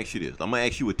let me ask you this. I'm going to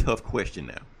ask you a tough question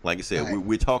now. Like I said,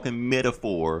 we're talking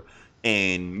metaphor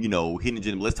and, hidden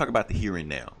agenda. Let's talk about the here and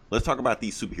now. Let's talk about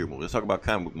these superhero movies. Let's talk about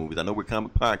comic book movies. I know we're a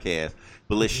comic podcast,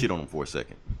 but let's shit on them for a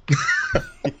second.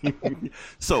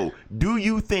 So, do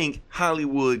you think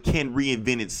Hollywood can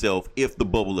reinvent itself if the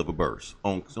bubble ever bursts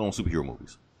on superhero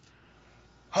movies?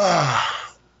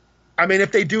 I mean,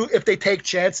 if they take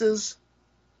chances,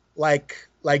 like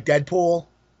Deadpool,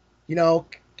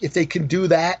 if they can do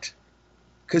that.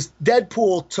 Because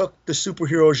Deadpool took the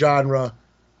superhero genre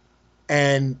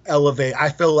and elevate. I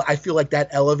feel like that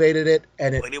elevated it,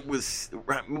 but it was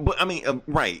right. But I mean,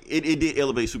 right? It did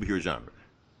elevate superhero genre,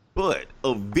 but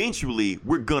eventually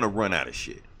we're gonna run out of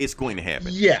shit. It's going to happen.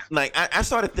 Yeah. Like I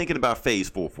started thinking about Phase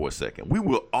 4 for a second. We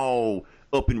were all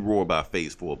up in roar about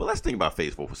Phase 4, but let's think about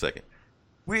Phase 4 for a second.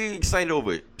 We're excited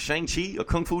over Shang-Chi, a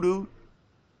kung fu dude.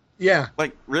 Yeah.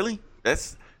 Like really?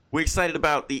 We're excited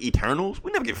about the Eternals.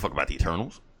 We never give a fuck about the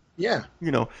Eternals. Yeah.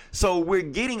 So we're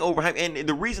getting overhyped. And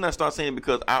the reason I start saying it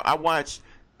because I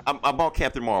bought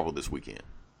Captain Marvel this weekend.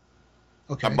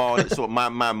 Okay. I bought it. So my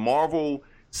Marvel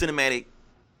cinematic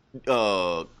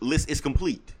list is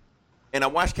complete. And I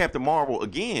watched Captain Marvel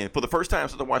again for the first time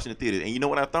since I watched it in the theater. And you know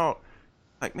what I thought?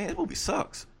 Like, man, this movie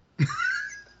sucks.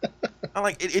 I'm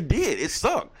like, it did. It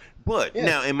sucked. But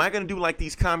now, am I going to do like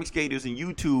these comic skaters and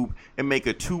YouTube and make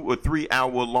a 2 or 3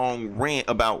 hour long rant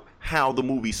about how the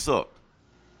movie sucked?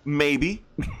 Maybe.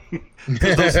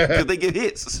 Because they get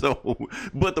hits. So,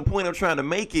 but the point I'm trying to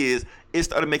make is it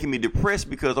started making me depressed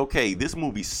because, okay, this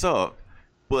movie sucked,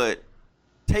 but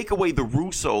take away the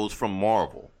Russos from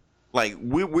Marvel. Like,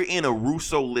 we're in a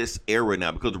Russo-less era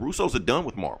now because the Russos are done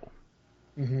with Marvel.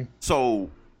 Mm-hmm. So,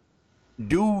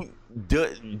 do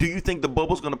you think the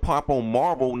bubble's going to pop on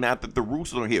Marvel now that the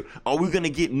Russos are here? Are we going to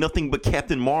get nothing but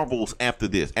Captain Marvels after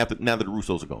this, now that the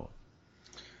Russos are gone?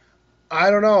 I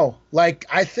don't know. Like,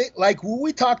 I think, like,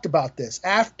 we talked about this.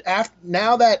 After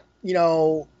now that, you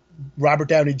know, Robert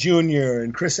Downey Jr.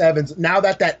 and Chris Evans, now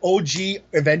that OG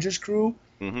Avengers crew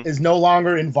is no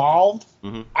longer involved,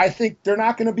 I think they're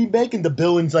not going to be making the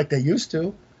billions like they used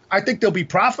to. I think they'll be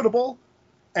profitable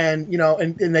and, you know,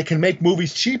 and they can make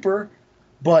movies cheaper,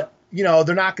 but, you know,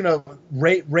 they're not going to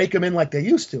rake them in like they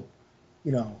used to.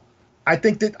 You know, I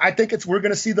think we're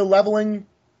going to see the leveling,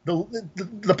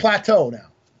 the plateau now.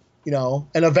 You know,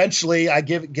 and eventually I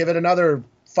give it another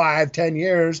 5-10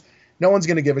 years. No one's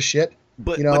going to give a shit.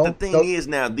 But, you know? But the thing is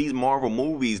now, these Marvel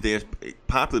movies, they're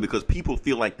popular because people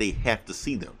feel like they have to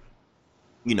see them.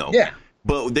 You know? Yeah.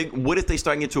 But what if they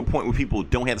start getting to a point where people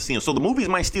don't have to see them? So the movies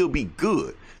might still be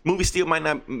good. Movies might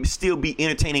not still be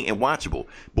entertaining and watchable.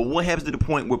 But what happens to the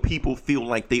point where people feel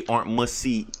like they aren't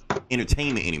must-see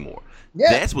entertainment anymore? Yeah.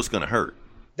 That's what's going to hurt.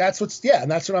 And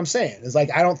that's what I'm saying. It's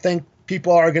like, I don't think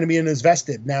people are going to be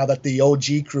invested now that the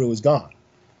OG crew is gone.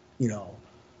 You know,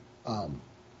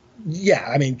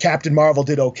 I mean, Captain Marvel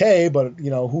did okay, but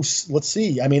you know, let's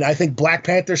see. I mean, I think Black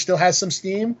Panther still has some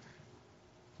steam,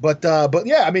 but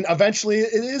yeah, I mean, eventually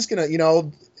it is gonna. You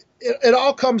know, it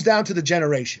all comes down to the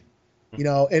generation. You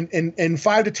know, in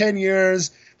 5 to 10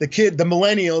 years, the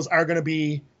millennials are going to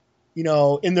be, you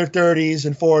know, in their 30s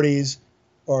and 40s,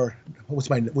 or what's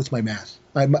my math?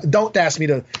 Don't ask me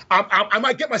to. I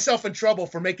might get myself in trouble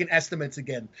for making estimates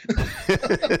again.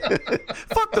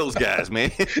 Fuck those guys,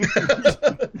 man.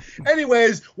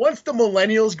 Anyways, once the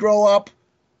millennials grow up,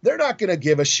 they're not gonna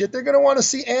give a shit. They're gonna want to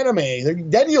see anime.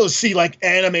 Then you'll see like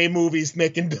anime movies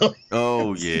making billions.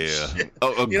 Oh yeah,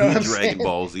 a good Dragon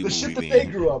Ball Z movie. Shit that they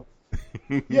grew up.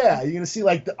 Yeah, you're gonna see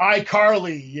like the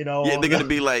iCarly, you know. Yeah, they're gonna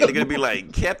be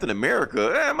like Captain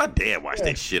America. My dad watched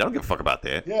that shit. I don't give a fuck about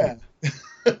that. Yeah.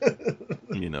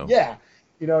 You know. Yeah.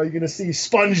 You know, you're gonna see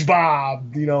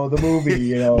SpongeBob, you know, the movie,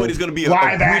 you know. But it's gonna be a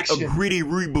gritty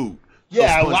reboot.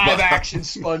 Yeah, live action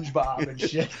SpongeBob and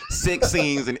shit. Sex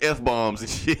scenes and F-bombs and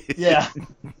shit. Yeah.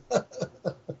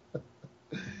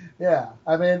 Yeah.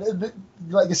 I mean,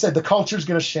 like I said, the culture's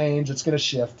gonna change. It's gonna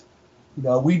shift. You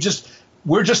know, we're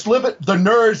just living the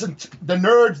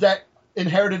nerds that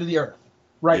inherited the earth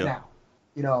right now.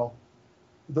 You know,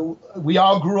 we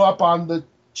all grew up on the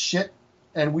shit,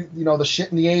 and the shit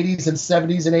in the 80s and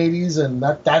 70s and 80s, and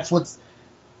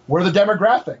we're the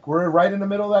demographic. We're right in the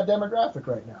middle of that demographic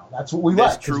right now. That's what we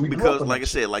like. That's true because, like I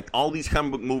said, like all these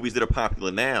comic book movies that are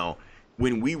popular now,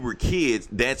 when we were kids,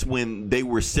 that's when they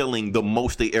were selling the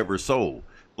most they ever sold.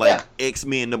 Like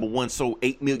X-Men #1 sold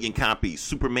 8 million copies.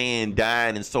 Superman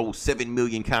died and sold 7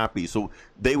 million copies. So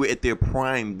they were at their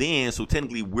prime then. So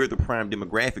technically, we're the prime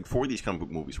demographic for these comic book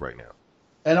movies right now.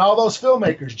 And all those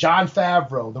filmmakers, Jon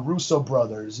Favreau, the Russo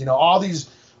brothers, you know, all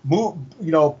these,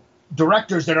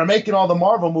 directors that are making all the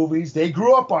Marvel movies, they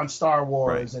grew up on Star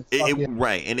Wars.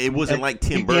 Right. And it wasn't like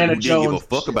Tim Burton who didn't give a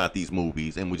fuck about these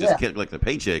movies and was just kept collecting a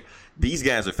paycheck. These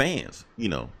guys are fans, you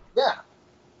know. Yeah.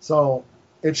 So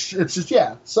it's just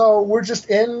So we're just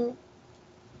in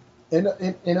a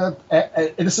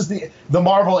this is the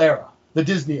Marvel era, the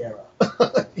Disney era.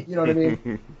 You know what I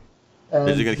mean? And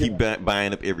they're gonna keep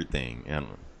buying up everything. I don't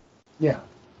know. Yeah.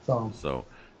 So,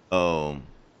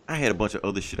 I had a bunch of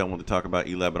other shit I wanted to talk about,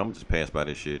 Eli, but I'm just pass by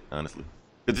this shit, honestly.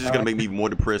 Because this is gonna make me even more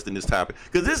depressed than this topic.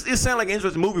 Because it sounds like an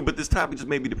interesting movie, but this topic just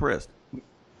made me depressed.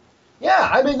 Yeah,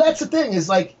 I mean that's the thing is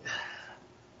like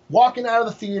walking out of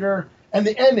the theater and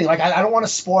the ending. Like I don't want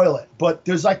to spoil it, but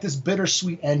there's like this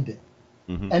bittersweet ending.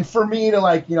 Mm-hmm. And for me to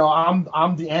like, you know,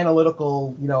 I'm the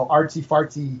analytical, you know, artsy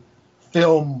fartsy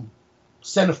film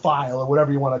cinephile or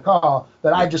whatever you want to call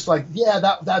that. I just like,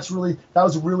 that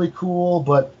was really cool,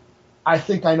 but I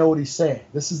think I know what he's saying.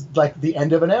 This is like the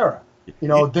end of an era. You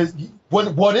know,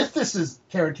 what if this is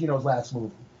Tarantino's last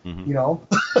movie? Mm-hmm. You know,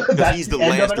 because he's the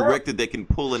last director that can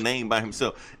pull a name by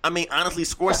himself. I mean, honestly,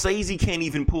 Scorsese can't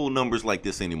even pull numbers like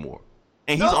this anymore,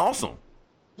 and he's awesome.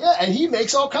 Yeah, and he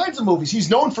makes all kinds of movies. He's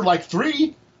known for like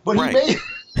 3, but he made.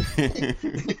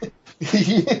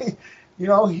 You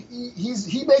know,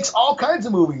 he makes all kinds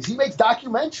of movies. He makes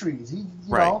documentaries. You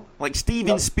know, like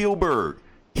Steven Spielberg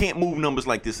can't move numbers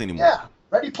like this anymore. Yeah,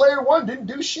 Ready Player One didn't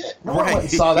do shit. No one went and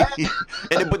saw that.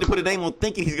 But they put a name on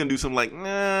thinking he's gonna do something like,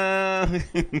 nah.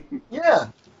 Yeah,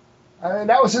 I mean,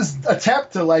 that was his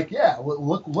attempt to like, yeah,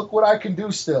 look what I can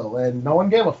do still, and no one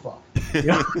gave a fuck, you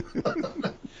know?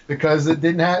 Because it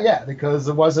didn't have, yeah, because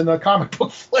it wasn't a comic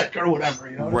book flick or whatever,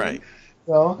 you know. What I mean?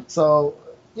 So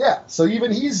yeah, so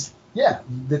even he's, yeah,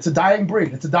 it's a dying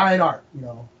breed, it's a dying art, you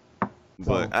know.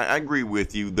 But I agree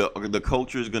with you. The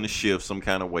culture is going to shift some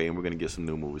kind of way, and we're going to get some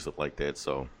new movies, stuff like that.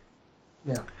 So,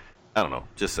 yeah, I don't know.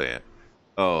 Just saying.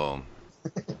 Damn,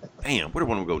 where do we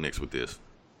want to go next with this?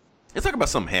 Let's talk about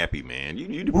something happy, man.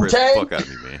 You depressed the fuck out of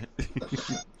me, man.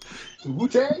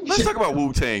 Wu-Tang? Let's talk about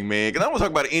Wu-Tang, man. Because I don't want to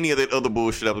talk about any of that other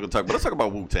bullshit I was going to talk about. Let's talk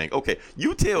about Wu-Tang. Okay,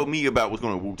 you tell me about what's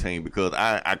going on with Wu-Tang, because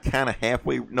I kind of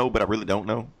halfway know, but I really don't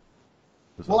know.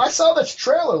 Well, I saw this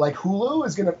trailer. Like Hulu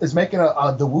is making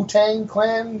the Wu-Tang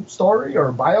Clan story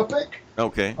or biopic.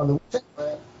 Okay. On the Wu-Tang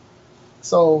Clan.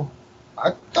 So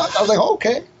I was like, oh,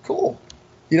 okay, cool.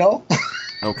 You know.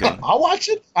 Okay. I'll watch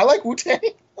it. I like Wu-Tang.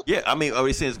 Yeah, I mean, are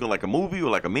they saying it's going to like a movie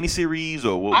or like a miniseries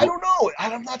or what? I don't know.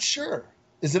 I'm not sure.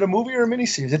 Is it a movie or a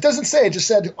miniseries? It doesn't say. It just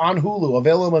said on Hulu,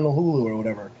 available on Hulu or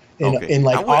whatever. In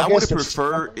like I would August. have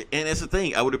preferred, and that's the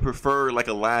thing. I would have preferred like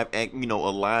a live act, a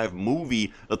live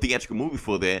movie, a theatrical movie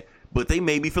for that. But they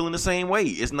may be feeling the same way.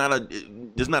 It's not a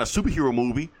superhero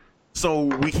movie, so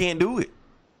we can't do it.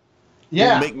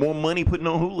 Yeah, we'll make more money putting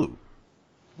on Hulu.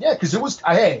 Yeah, because it was.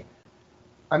 Hey,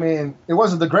 I mean, it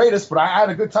wasn't the greatest, but I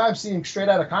had a good time seeing Straight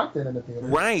Outta Compton in the theater.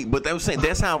 Right, but that was saying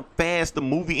that's how fast the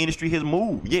movie industry has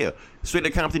moved. Yeah, Straight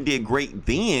Outta Compton did great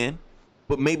then,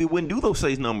 but maybe wouldn't do those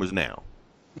same numbers now.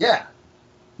 Yeah.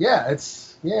 I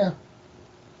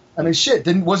mean, shit.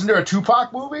 Wasn't there a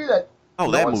Tupac movie that? Oh,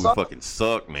 that movie fucking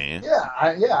sucked, man. Yeah,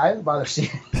 I didn't bother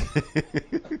seeing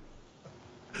it.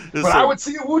 But So, I would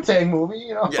see a Wu-Tang movie,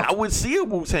 you know. Yeah, I would see a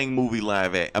Wu-Tang movie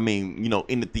live in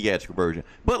the theatrical version.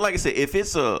 But like I said, if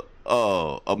it's a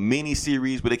mini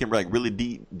series where they can like really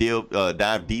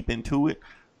dive deep into it,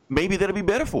 maybe that'll be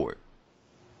better for it.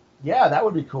 Yeah, that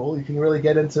would be cool. You can really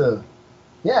get into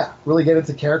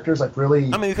characters like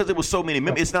really. I mean, because there was so many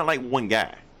members, it's not like one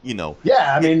guy, you know.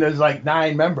 Yeah, I mean, there's like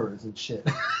 9 members and shit.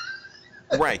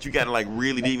 Right, you got to like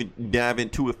really dive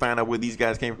into it, find out where these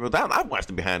guys came from. I've watched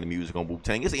the behind the music on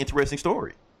Wu-Tang. It's an interesting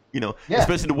story, you know,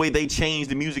 especially the way they changed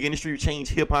the music industry,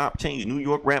 changed hip hop, changed New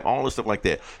York rap, all the stuff like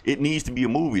that. It needs to be a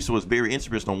movie, so it's very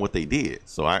interesting on what they did.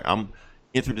 So I'm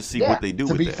interested to see what they do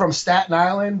with that. To be from Staten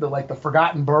Island, to like the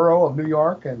forgotten borough of New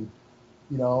York, and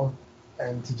you know,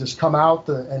 and to just come out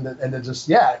and to just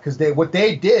because what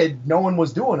they did, no one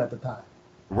was doing at the time.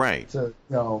 Right. So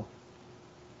no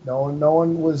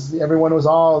one was. Everyone was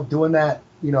all doing that.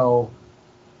 The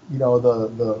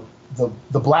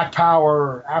Black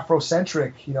Power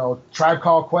Afrocentric. Tribe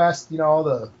Called Quest. All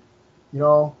that.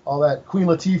 Queen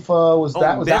Latifah was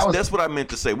that. That's what I meant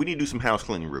to say. We need to do some house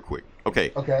cleaning real quick.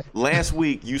 Okay. Okay. Last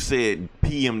week you said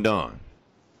PM Dawn.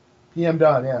 PM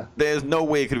Dawn, yeah. There's no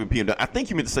way it could have been PM Dawn. I think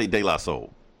you meant to say De La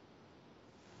Soul.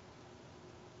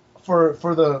 For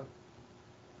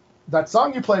that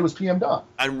song you played was PM Dawn.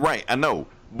 Right, I know.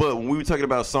 But when we were talking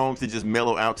about songs that just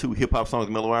mellow out to, hip hop songs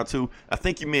mellow out to, I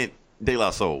think you meant De La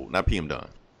Soul, not PM Dawn.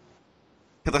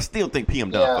 Because I still think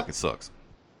PM Dawn fucking sucks.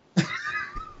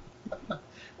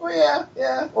 Well,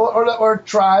 yeah. Or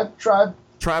Tribe. Tribe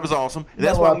is awesome. And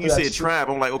that's why when you said Tribe,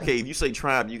 I'm like, okay, if you say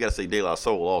Tribe, you got to say De La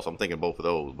Soul also. I'm thinking both of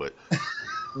those, but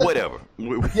whatever.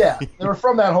 Yeah, they were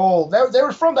from that whole. They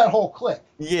were from that whole clique.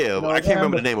 Yeah, I can't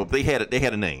remember the name of it. They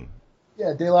had a name.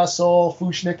 Yeah, De La Soul,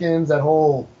 Fushnikins, that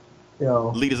whole.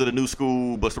 Leaders of the New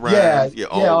School, Busta Rhymes,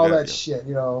 all that shit,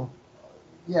 all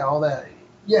that,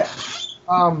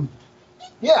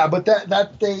 but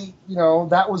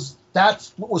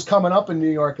that's what was coming up in New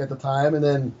York at the time, and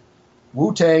then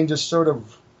Wu-Tang it was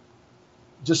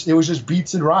just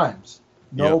beats and rhymes,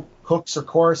 no hooks or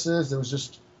choruses, it was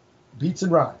just beats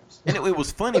and rhymes. And it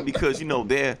was funny because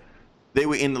they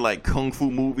were into like kung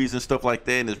fu movies and stuff like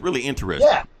that, and it's really interesting.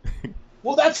 Yeah,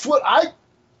 well, that's what I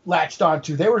latched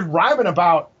onto. They were rhyming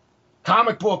about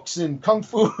comic books and kung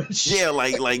fu and shit. Yeah,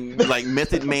 like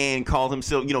Method Man called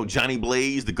himself, Johnny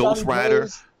Blaze, the Ghost Rider.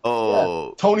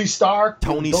 Tony Stark.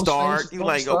 You're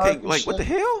like, okay, like what the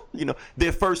hell?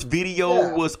 Their first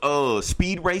video was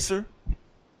Speed Racer.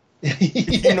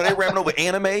 They rapping over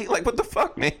anime. Like, what the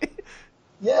fuck, man?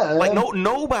 Yeah. Like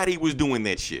nobody was doing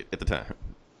that shit at the time.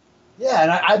 Yeah,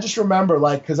 and I just remember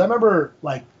because I remember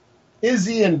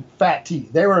Izzy and Fat T,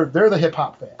 they're the hip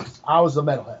hop fans. I was the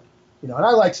metalhead, and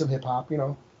I like some hip hop,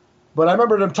 But I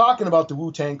remember them talking about the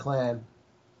Wu-Tang Clan,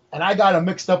 and I got them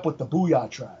mixed up with the Booyah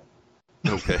Tribe.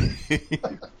 Okay.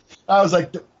 I was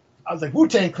like,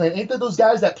 Wu-Tang Clan, ain't that those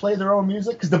guys that play their own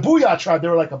music? Because the Booyah Tribe, they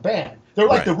were like a band. They were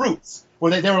like the Roots,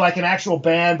 where they were like an actual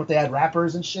band, but they had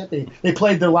rappers and shit. They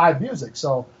played their live music.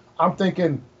 So I'm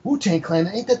thinking, Wu-Tang Clan,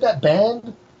 ain't that band?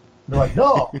 And they're like,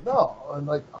 no. I'm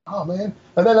like, oh, man.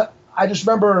 And then I just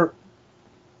remember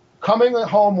coming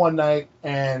home one night,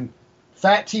 and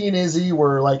Fat T and Izzy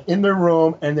were like in their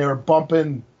room, and they were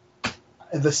bumping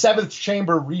the Seventh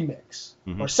Chamber remix,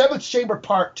 or Seventh Chamber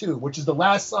Part 2, which is the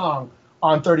last song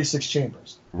on 36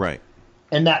 Chambers. Right.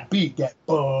 And that beat, that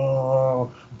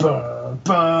boom, boom,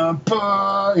 boom,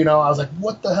 boom, you know, I was like,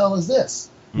 what the hell is this?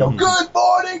 You know, good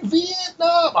morning,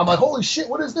 Vietnam. I'm like, holy shit,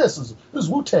 what is this? This is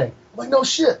Wu-Tang. I'm like, no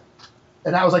shit.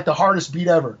 And that was like the hardest beat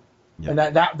ever. Yep.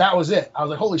 And that was it. I was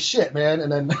like, holy shit, man.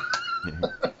 And then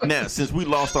now, since we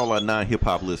lost all our non-hip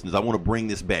hop listeners, I want to bring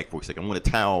this back for a second. I want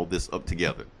to tie all this up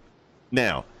together.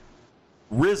 Now,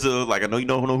 RZA, like I know you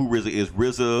don't know who RZA is.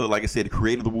 RZA, like I said,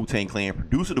 creator of the Wu-Tang Clan,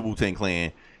 producer of the Wu-Tang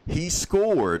Clan. He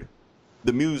scored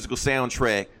the musical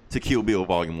soundtrack to Kill Bill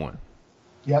Volume 1.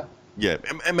 Yep. Yeah.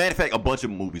 As a matter of fact, a bunch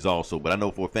of movies also, but I know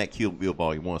for a fact Kill Bill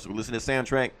Volume 1. So we listen to the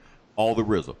soundtrack, all the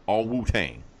RZA, all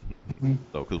Wu-Tang.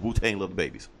 So, because Wu-Tang love the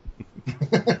babies.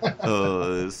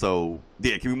 So,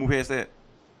 yeah, can we move past that?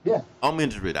 Yeah. I'm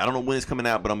interested. I don't know when it's coming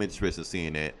out, but I'm interested in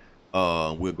seeing that.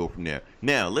 We'll go from there.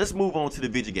 Now, let's move on to the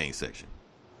video game section.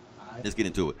 Let's get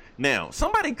into it. Now,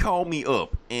 somebody called me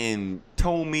up and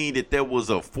told me that there was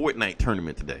a Fortnite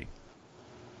tournament today.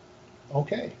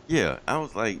 Okay. Yeah, I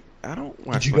was like, I don't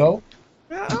watch. Did you go?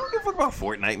 I don't give a fuck about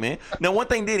Fortnite, man. Now, one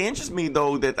thing did interest me,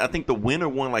 though, that I think the winner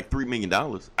won like $3 million.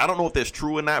 I don't know if that's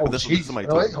true or not, but that's what somebody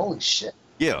told me. Holy shit.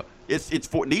 Yeah, it's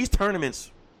for these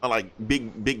tournaments are like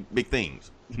big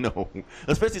things, you know,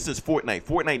 especially since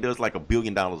Fortnite does like $1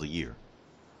 billion a year,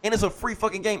 and it's a free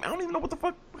fucking game. I don't even know what the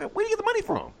fuck. Where do you get the money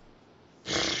from?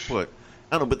 But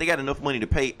I don't know. But they got enough money to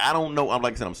pay. I don't know. I'm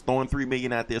like I said, I'm throwing $3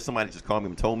 million out there. Somebody just called me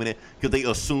and told me that because they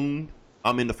assumed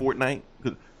I'm into Fortnite.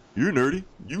 Cause you're nerdy.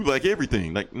 You like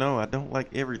everything. Like, no, I don't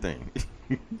like everything.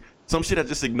 Some shit I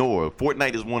just ignore.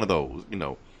 Fortnite is one of those, you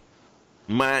know.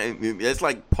 It's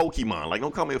like Pokemon. Like,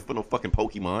 don't call me for no fucking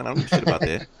Pokemon. I don't give a shit about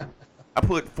that. I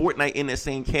put Fortnite in that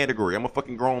same category. I'm a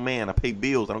fucking grown man. I pay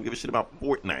bills. I don't give a shit about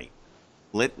Fortnite.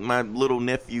 Let my little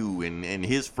nephew and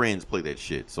his friends play that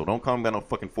shit. So don't call me about no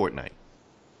fucking Fortnite.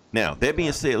 Now, that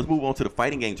being said, let's move on to the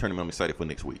fighting game tournament I'm excited for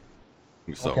next week.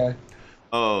 So,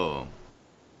 okay.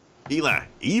 Eli,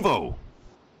 Evo.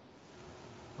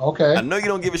 Okay. I know you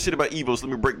don't give a shit about Evo, so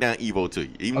let me break down Evo to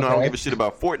you. Even though I don't give a shit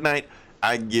about Fortnite,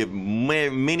 I give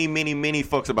many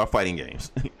fucks about fighting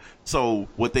games. So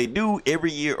what they do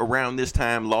every year around this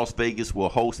time, Las Vegas will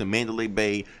host in Mandalay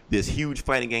Bay this huge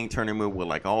fighting game tournament where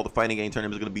like all the fighting game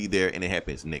tournaments are going to be there, and it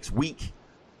happens next week.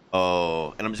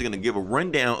 And I'm just going to give a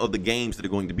rundown of the games that are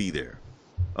going to be there.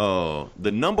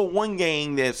 The number one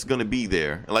game that's going to be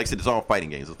there, like I said, it's all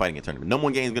fighting games. It's a fighting game tournament. Number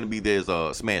one game is going to be there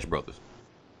is Smash Brothers.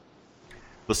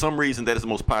 For some reason, that is the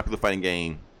most popular fighting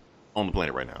game on the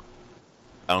planet right now.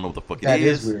 I don't know what the fuck it is. That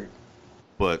is weird.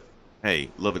 But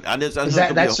hey, love it.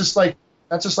 That's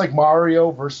just like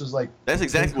Mario versus like. That's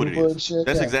exactly what it is. Shit.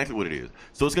 That's exactly what it is.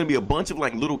 So it's gonna be a bunch of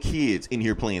like little kids in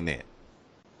here playing that.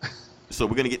 So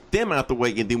we're gonna get them out the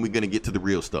way, and then we're gonna get to the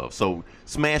real stuff. So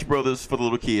Smash Brothers for the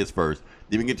little kids first.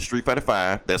 Then we get to Street Fighter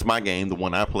 5. That's my game, the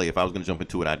one I play. If I was gonna jump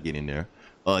into it, I'd get in there.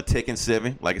 Tekken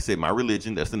 7, like I said, my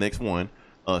religion. That's the next one.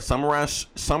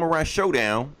 Samurai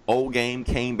Showdown, old game,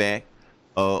 came back.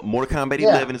 Mortal Kombat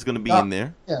 11 is going to be in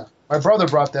there. Yeah, my brother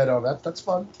brought that up. That's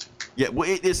fun. Yeah, well,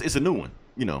 it's a new one,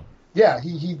 you know. Yeah,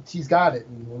 he's got it,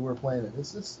 and we were playing it.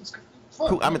 It's fun.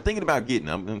 Cool. I've been thinking about getting.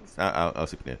 I'll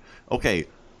see that. Okay,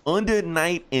 Under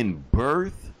Night in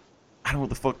Birth. I don't know what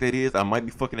the fuck that is. I might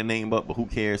be fucking the name up, but who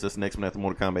cares? That's the next one after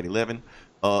Mortal Kombat 11.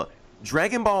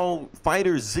 Dragon Ball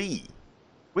Fighter Z,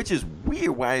 which is weird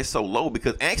why it's so low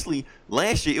because actually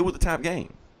last year it was the top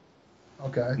game.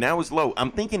 Okay. Now it's low.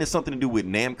 I'm thinking it's something to do with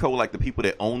Namco, like the people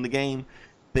that own the game.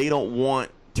 They don't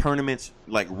want tournaments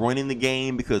like running the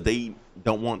game because they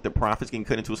don't want the profits getting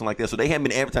cut into it, something like that. So they haven't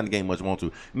been advertising the game much. Want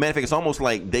to. Matter of fact, it's almost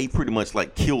like they pretty much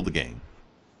like killed the game.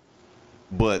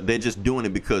 But they're just doing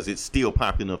it because it's still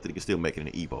popular enough that they can still make it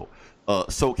an Evo.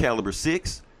 Soul Calibur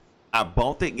 6. I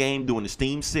bought that game during the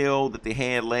Steam sale that they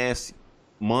had last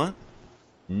month.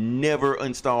 Never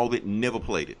installed it. Never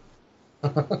played it.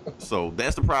 So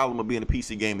that's the problem of being a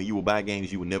PC gamer. You will buy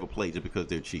games you will never play just because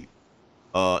they're cheap.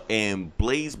 And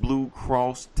Blaze Blue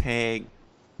Cross Tag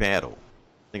Battle.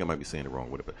 I think I might be saying it wrong,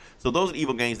 whatever. So those are the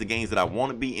Evo games, the games that I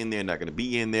want to be in there, not going to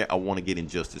be in there. I want to get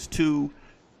Injustice 2.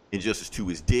 Injustice 2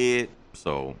 is dead,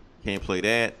 so can't play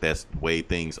that. That's the way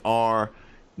things are.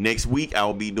 Next week,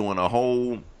 I'll be doing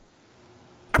I'll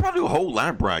probably do a whole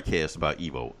live broadcast about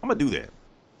Evo. I'm going to do that.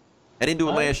 I didn't do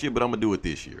it last year, but I'm going to do it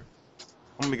this year.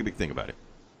 I'm gonna make a big thing about it.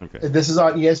 Okay. This is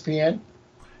on ESPN?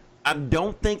 I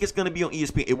don't think it's going to be on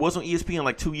ESPN. It was on ESPN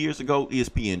like 2 years ago.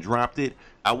 ESPN dropped it.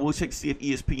 I will check to see if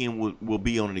ESPN will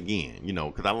be on it again, you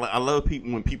know, because I love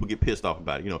people when people get pissed off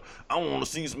about it. You know, I want to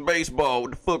see some baseball.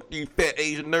 What the fuck these fat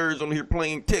Asian nerds on here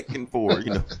playing Tekken for?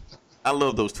 You know, I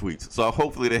love those tweets. So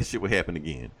hopefully that shit will happen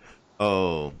again.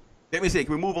 Let me say,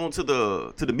 can we move on to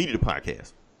the meat of the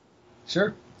podcast?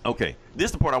 Sure. Okay, this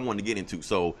is the part I wanted to get into.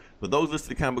 So for those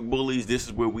listening to Comic Bullies, this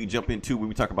is where we jump into when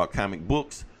we talk about comic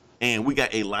books. And we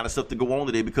got a lot of stuff to go on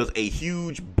today because a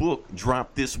huge book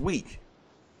dropped this week.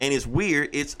 And it's weird.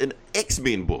 It's an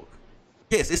X-Men book.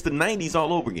 Yes, it's the 90s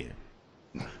all over again.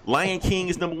 Lion King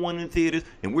is #1 in the theaters,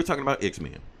 and we're talking about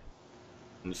X-Men.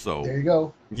 And so there you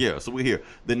go. Yeah, so we're here.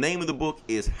 The name of the book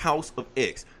is House of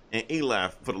X. And Eli,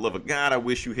 for the love of God, I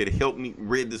wish you had helped me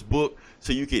read this book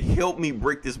so you could help me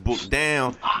break this book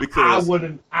down. Because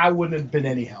I wouldn't have been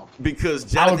any help. Because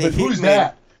Jonathan Who's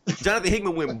that? Jonathan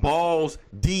Hickman went balls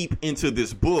deep into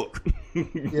this book.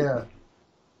 Yeah.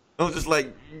 I was just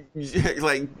like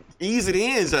ease it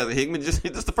in, Jonathan Hickman. Just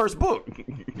the first book.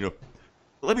 You know,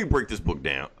 let me break this book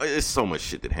down. There's so much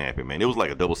shit that happened, man. It was like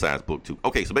a double-sized book too.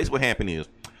 Okay, so basically what happened is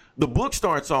the book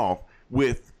starts off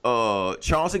with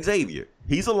Charles Xavier.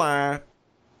 He's alive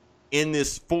in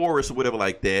this forest or whatever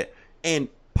like that, and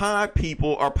pod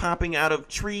people are popping out of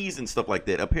trees and stuff like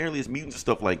that. Apparently it's mutants and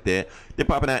stuff like that. They're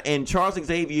popping out, and Charles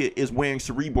Xavier is wearing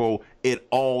Cerebro at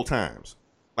all times.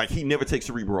 Like, he never takes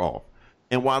Cerebro off.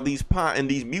 And while these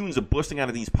mutants are busting out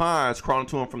of these pods, crawling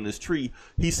to him from this tree,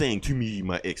 he's saying, "To me,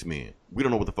 my X-Men." We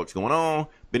don't know what the fuck's going on,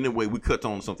 but anyway, we cut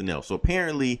on something else. So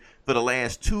apparently, for the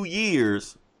last 2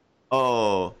 years,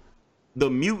 the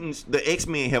mutants, the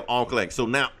X-Men have all collected. So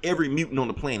now every mutant on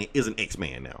the planet is an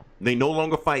X-Man now. They no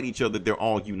longer fight each other. They're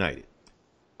all united.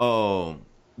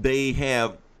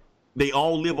 They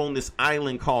all live on this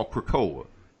island called Krakoa.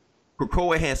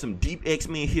 Krakoa has some deep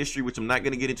X-Men history, which I'm not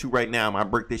going to get into right now. I might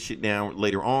break this shit down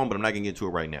later on, but I'm not going to get into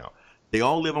it right now. They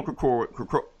all live on Krakoa.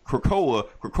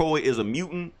 Krakoa is a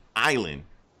mutant island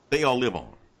they all live on.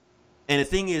 And the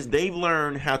thing is, they've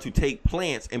learned how to take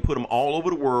plants and put them all over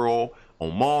the world,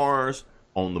 on Mars,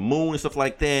 on the moon, and stuff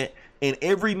like that. And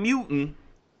every mutant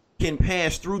can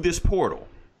pass through this portal.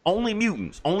 Only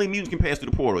mutants can pass through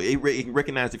the portal. It can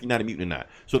recognize if you're not a mutant or not.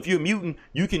 So if you're a mutant,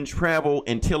 you can travel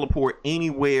and teleport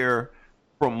anywhere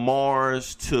from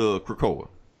Mars to Krakoa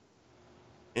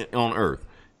on Earth.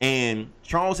 And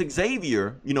Charles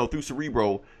Xavier, you know, through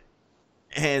Cerebro,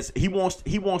 he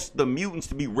wants the mutants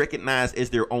to be recognized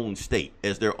as their own state,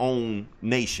 as their own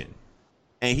nation.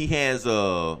 And he has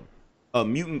a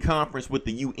mutant conference with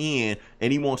the UN,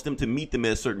 and he wants them to meet them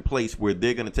at a certain place where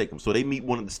they're going to take them. So they meet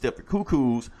one of the Stephen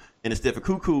Cuckoos, and the Stephen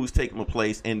Cuckoos take them a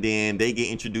place, and then they get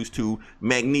introduced to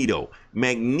Magneto.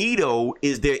 Magneto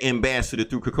is their ambassador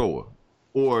through Krakoa,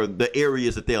 or the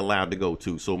areas that they're allowed to go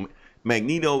to. So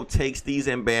Magneto takes these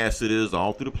ambassadors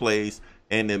all through the place,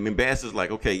 and the ambassador's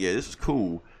like, okay, yeah, this is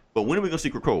cool, but when are we going to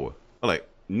see Krakoa? I'm like,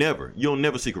 never. You'll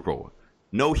never see Krakoa.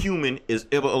 No human is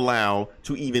ever allowed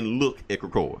to even look at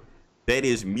Krakoa. That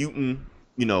is mutant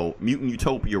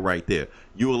utopia right there.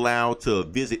 You're allowed to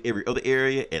visit every other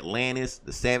area: Atlantis,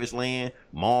 the Savage Land,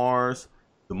 Mars,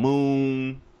 the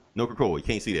moon. No Krakoa. You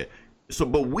can't see that. So,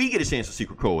 but we get a chance to see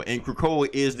Krakoa, and Krakoa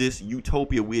is this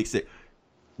utopia we accept.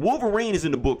 Wolverine is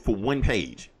in the book for 1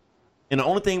 page, and the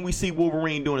only thing we see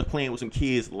Wolverine doing is playing with some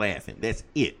kids laughing. That's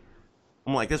it.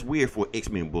 I'm like, that's weird for an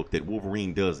X-Men book that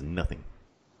Wolverine does nothing.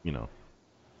 You know.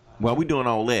 While we're doing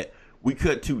all that, we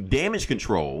cut to Damage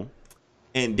Control.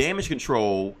 And Damage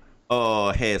Control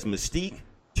has Mystique,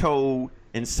 Toad,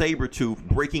 and Sabretooth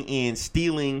breaking in,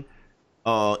 stealing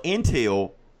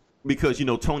intel because, you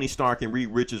know, Tony Stark and Reed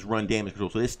Richards run Damage Control.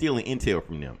 So they're stealing intel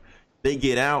from them. They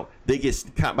get out. They get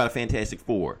caught by the Fantastic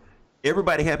Four.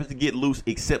 Everybody happens to get loose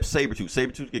except Sabretooth.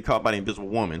 Sabretooth get caught by the Invisible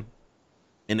Woman,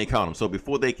 and they caught him. So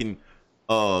before they can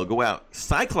go out,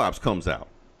 Cyclops comes out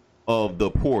of the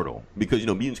portal because, you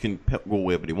know, mutants can go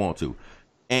wherever they want to.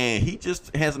 And he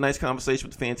just has a nice conversation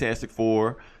with the Fantastic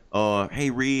Four. Hey,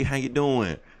 Reed, how you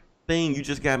doing? Thing, you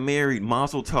just got married.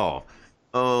 Mazel tov.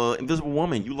 Invisible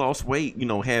Woman, you lost weight, you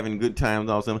know, having good times.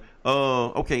 All something.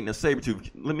 Okay, now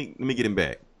Sabretooth, let me get him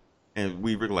back. And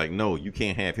we were like, no, you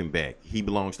can't have him back. He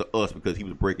belongs to us because he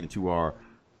was breaking into our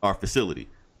facility.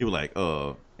 He was like,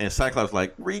 and Cyclops was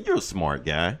like, Reed, you're a smart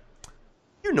guy.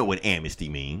 You know what amnesty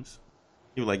means.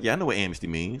 He was like, yeah, I know what amnesty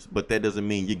means, but that doesn't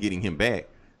mean you're getting him back.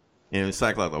 And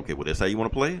Cyclops, okay, well, that's how you want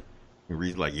to play it? And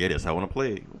Reed's like, yeah, that's how I want to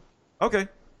play it. Okay,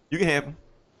 you can have him.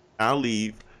 I'll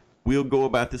leave. We'll go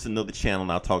about this another channel,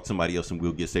 and I'll talk to somebody else, and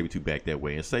we'll get Sabretooth back that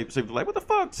way. And Sabretooth's like, what the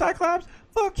fuck, Cyclops?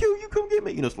 Fuck you, you come get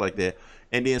me. You know, it's like that.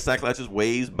 And then Cyclops just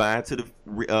waves by to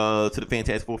the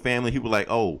Fantastic Four family. He was like,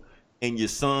 oh, and your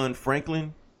son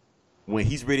Franklin, when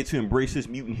he's ready to embrace his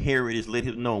mutant heritage, let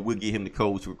him know. We'll get him the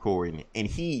codes to record, and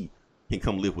he can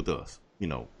come live with us. You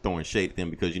know, throwing shade at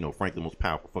them because, you know, Franklin's the most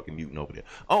powerful fucking mutant over there.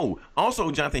 Oh, also,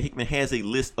 Jonathan Hickman has a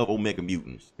list of Omega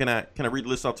mutants. Can I read the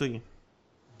list off to you?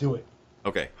 Do it.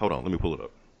 Okay, hold on. Let me pull it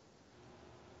up.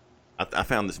 I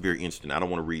found this very interesting. I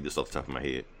don't want to read this off the top of my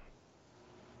head.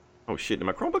 Oh, shit. Did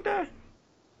my Chromebook die?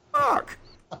 Fuck.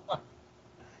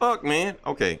 Fuck, man.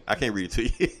 Okay, I can't read it to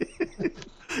you.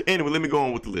 Anyway, let me go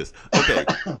on with the list. Okay.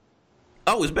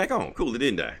 Oh, it's back on. Cool, it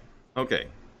didn't die. Okay.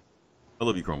 I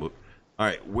love you, Chromebook. All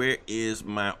right, where is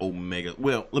my Omega?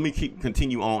 Well, let me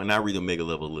continue on, and I'll read the Omega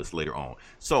level list later on.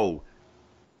 So,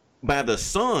 by the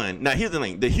sun, now here's the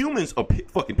thing. The humans are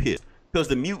fucking pissed because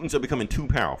the mutants are becoming too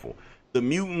powerful. The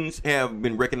mutants have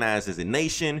been recognized as a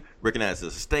nation, recognized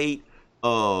as a state.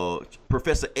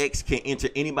 Professor X can enter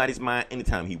anybody's mind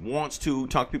anytime he wants to,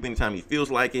 talk to people anytime he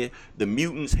feels like it. The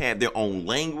mutants have their own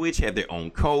language, have their own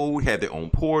code, have their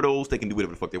own portals. They can do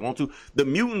whatever the fuck they want to. The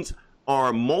mutants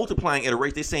are multiplying at a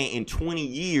rate. They're saying in 20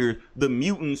 years, the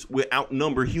mutants will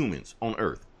outnumber humans on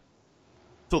Earth.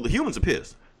 So the humans are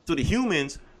pissed. So the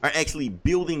humans are actually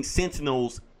building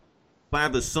sentinels by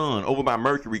the sun over by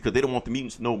Mercury because they don't want the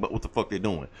mutants to know about what the fuck they're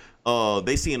doing.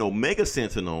 They see an Omega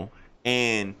Sentinel,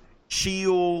 and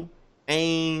Shield,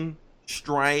 AIM,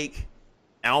 Strike,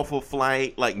 Alpha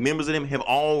Flight, like members of them have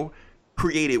all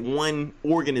created one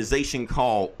organization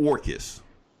called Orchis,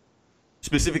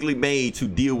 specifically made to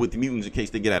deal with the mutants in case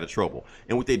they get out of trouble.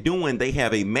 And what they're doing, they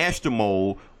have a master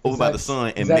mold over by the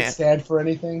sun. And does that stand for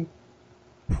anything?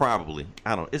 Probably.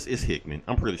 I don't. It's Hickman.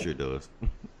 I'm pretty sure it does.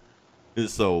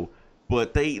 So,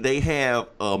 but they have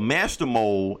a master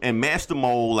mold, and master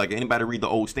mold, like anybody read the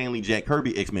old Stanley Jack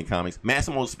Kirby X-Men comics,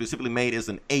 master mold is specifically made as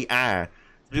an AI,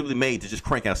 specifically made to just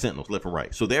crank out sentinels left and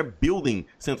right. So they're building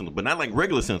sentinels, but not like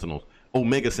regular sentinels,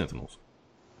 Omega sentinels.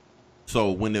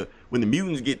 So when the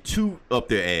mutants get too up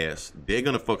their ass, they're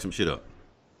gonna fuck some shit up.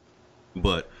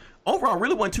 But overall,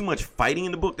 really wasn't too much fighting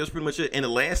in the book. That's pretty much it. And the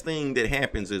last thing that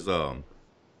happens is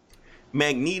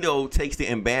Magneto takes the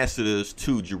ambassadors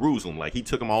to Jerusalem. Like, he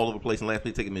took them all over the place, and last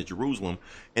place he took them to Jerusalem.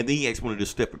 And then he asked one of the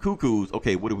Stepford Cuckoos,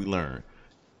 okay, what did we learn?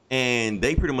 And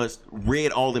they pretty much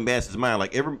read all the ambassadors' mind.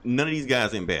 Like, none of these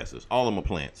guys are ambassadors. All of them are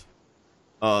plants.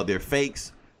 They're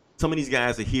fakes. Some of these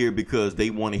guys are here because they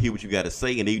want to hear what you got to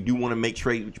say, and they do want to make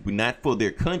trade with you, not for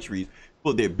their countries,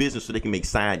 for their business, so they can make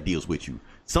side deals with you.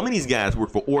 Some of these guys work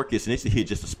for Orchis, and they're here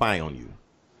just to spy on you.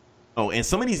 Oh, and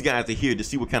some of these guys are here to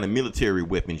see what kind of military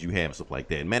weapons you have and stuff like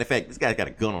that. Matter of fact, this guy's got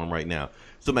a gun on him right now.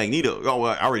 So Magneto,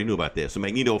 I already knew about that. So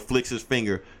Magneto flicks his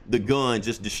finger. The gun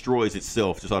just destroys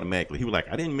itself just automatically. He was like,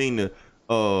 I didn't mean to,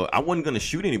 I wasn't going to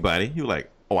shoot anybody. He was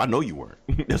like, oh, I know you weren't.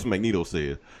 That's what Magneto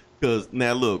said. Because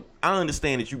now, look, I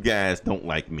understand that you guys don't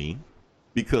like me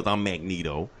because I'm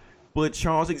Magneto. But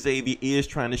Charles Xavier is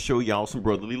trying to show y'all some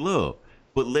brotherly love.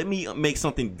 But let me make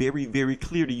something very, very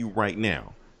clear to you right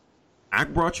now. I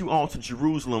brought you all to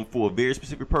Jerusalem for a very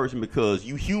specific person because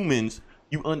you humans,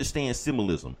 you understand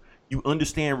symbolism. You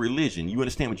understand religion. You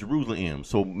understand what Jerusalem is.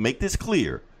 So make this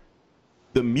clear.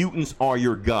 The mutants are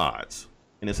your gods.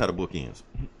 And that's how the book ends.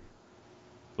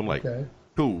 I'm like, okay,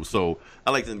 cool. So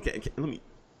I like to, let me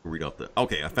read off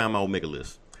okay, I found my Omega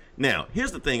list. Now,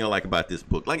 here's the thing I like about this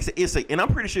book. Like I said, and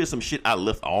I'm pretty sure some shit I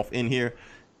left off in here,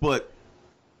 but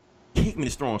Hickman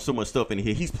is throwing so much stuff in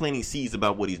here. He's planting seeds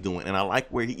about what he's doing, and I like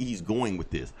where he's going with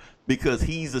this because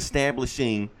he's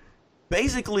establishing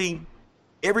basically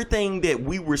everything that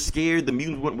we were scared the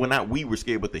mutants would, well, not we were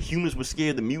scared, but the humans were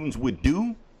scared the mutants would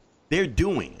do. They're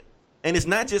doing it. And it's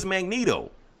not just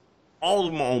Magneto. All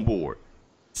of them are on board.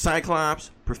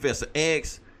 Cyclops, Professor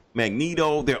X,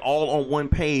 Magneto, they're all on one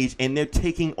page, and they're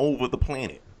taking over the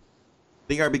planet.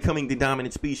 They are becoming the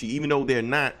dominant species, even though they're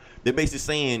not. They're basically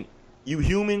saying, you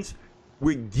humans,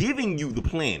 we're giving you the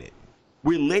planet.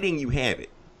 We're letting you have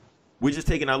it. We're just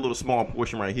taking our little small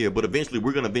portion right here, but eventually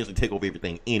we're going to eventually take over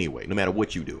everything anyway, no matter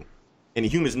what you do. And the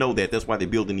humans know that. That's why they're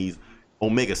building these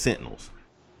Omega Sentinels.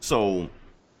 So,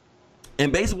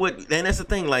 and basically and that's the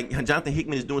thing, like Jonathan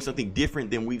Hickman is doing something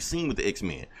different than we've seen with the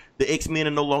X-Men. The X-Men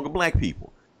are no longer black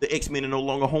people. The X-Men are no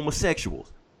longer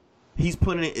homosexuals. He's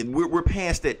putting it, we're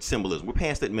past that symbolism. We're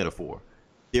past that metaphor.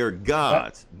 They're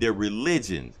gods. They're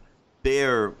religions.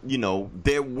 They're,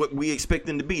 they're what we expect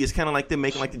them to be. It's kind of like they're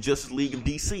making like the Justice League of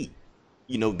DC.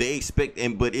 They expect,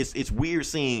 but it's weird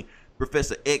seeing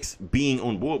Professor X being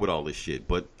on board with all this shit.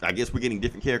 But I guess we're getting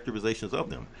different characterizations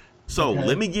of them. So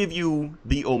let me give you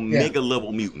the Omega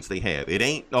level mutants they have. It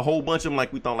ain't a whole bunch of them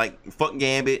like we thought, like fuck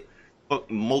Gambit, fuck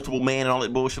Multiple Man and all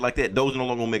that bullshit like that. Those are no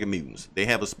longer Omega mutants. They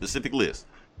have a specific list.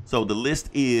 So the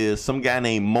list is some guy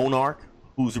named Monarch,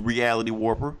 who's a reality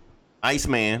warper.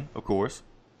 Iceman, of course.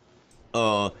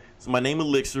 So my name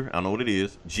Elixir, I don't know what it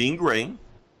is. Jean Grey,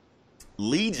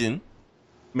 Legion,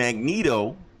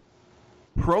 Magneto,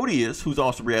 Proteus, who's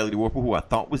also a reality warper, who I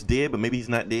thought was dead, but maybe he's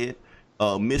not dead.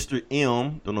 Mr.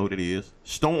 M, don't know what it is.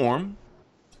 Storm,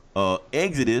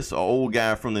 Exodus, an old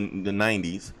guy from the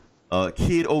 90s.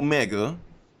 Kid Omega,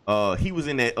 he was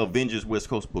in that Avengers West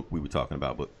Coast book we were talking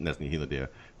about, but that's neither here nor there.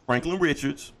 Franklin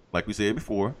Richards, like we said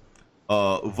before.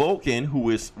 Vulcan, who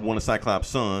is one of Cyclops'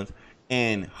 sons,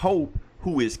 and Hope,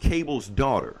 who is Cable's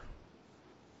daughter.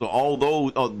 So all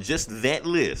those, just that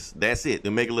list, that's it, the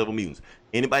Omega level mutants.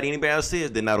 Anybody else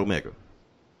says they're not Omega.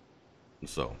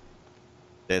 So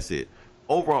that's it.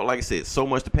 Overall, like I said, so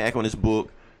much to pack on this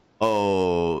book.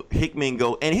 Hickman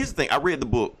and here's the thing, I read the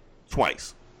book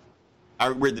twice. I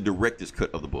read the director's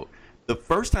cut of the book. The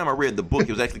first time I read the book,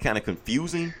 it was actually kind of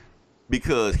confusing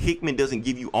because Hickman doesn't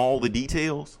give you all the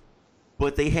details,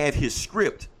 but they have his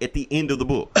script at the end of the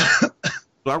book.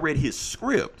 So I read his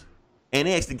script, and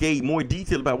they actually gave more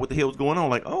detail about what the hell was going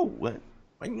on. Like, oh, what?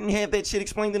 I didn't have that shit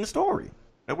explained in the story.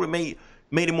 That would have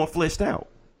made it more fleshed out.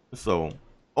 So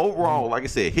overall, like I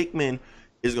said, Hickman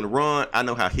is going to run. I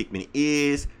know how Hickman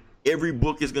is. Every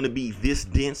book is going to be this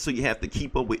dense, so you have to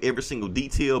keep up with every single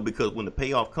detail because when the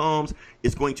payoff comes,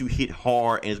 it's going to hit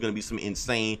hard, and it's going to be some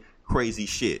insane, crazy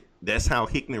shit. That's how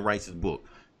Hickman writes his book.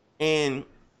 And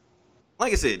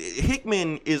like I said,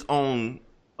 Hickman is on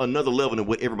another level than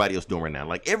what everybody else doing right now.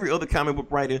 Like every other comic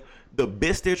book writer, the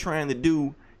best they're trying to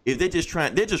do is they're just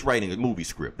writing a movie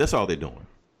script. That's all they're doing.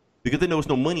 Because they know there's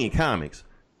no money in comics.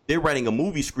 They're writing a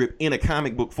movie script in a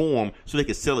comic book form so they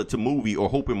can sell it to movie or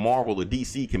hoping Marvel or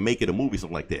DC can make it a movie,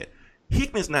 something like that.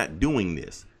 Hickman's not doing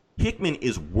this. Hickman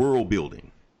is world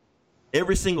building.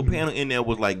 Every single panel in there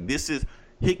was like,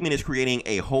 Hickman is creating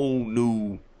a whole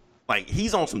new, like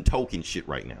he's on some Tolkien shit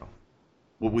right now.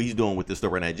 What he's doing with this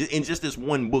stuff right now. In just this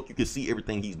one book, you can see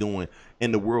everything he's doing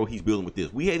and the world he's building with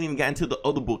this. We haven't even gotten to the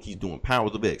other book he's doing,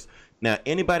 Powers of X. Now,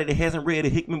 anybody that hasn't read a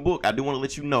Hickman book, I do want to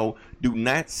let you know, do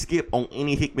not skip on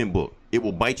any Hickman book. It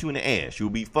will bite you in the ass.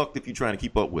 You'll be fucked if you're trying to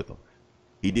keep up with him.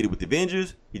 He did it with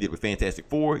Avengers. He did it with Fantastic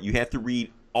Four. You have to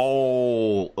read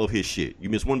all of his shit. You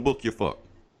miss one book, you're fucked.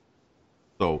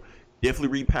 So definitely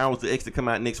read Powers of X to come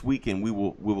out next week, and we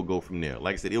will go from there.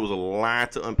 Like I said, it was a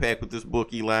lot to unpack with this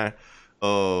book, Eli.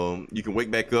 You can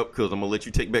wake back up because I'm gonna let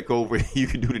you take back over and you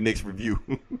can do the next review.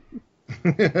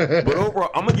 But overall,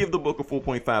 I'm gonna give the book a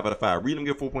 4.5 out of 5. Read them,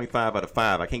 give 4.5 out of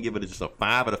 5. I can't give it just a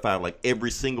 5 out of 5 like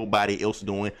every single body else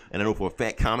doing, and I know for a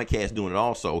fact Comic Cast doing it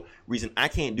also. Reason I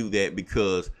can't do that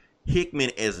because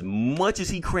Hickman, as much as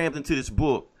he crammed into this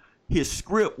book, his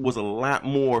script was a lot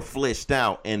more fleshed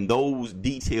out, and those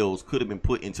details could have been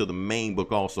put into the main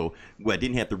book also, where I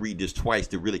didn't have to read this twice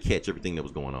to really catch everything that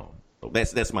was going on. So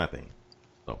that's my thing.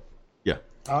 Yeah.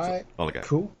 All right. All I got.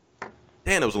 Cool.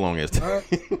 Damn, that was a long ass time.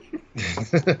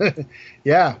 Right.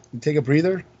 Yeah. You take a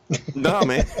breather. Nah,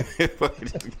 man.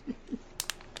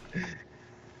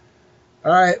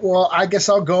 All right. Well, I guess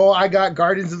I'll go. I got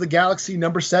Guardians of the Galaxy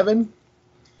 #7.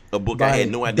 A book I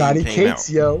had no idea Donny came Cates,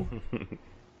 out. yo.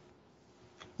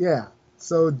 Yeah.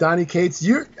 So Donny Cates,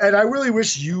 and I really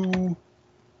wish you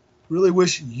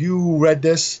read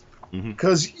this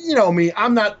because you know me,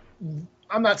 I'm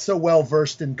not so well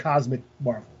versed in cosmic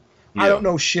Marvel. Yeah. I don't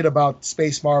know shit about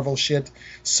space Marvel shit.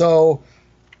 So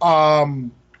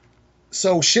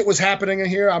shit was happening in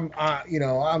here. I'm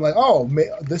like, oh,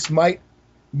 this might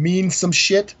mean some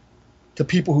shit to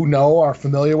people who are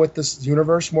familiar with this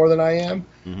universe more than I am.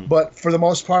 Mm-hmm. But for the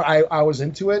most part, I was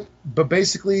into it. But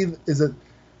basically, is it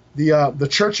the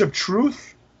Church of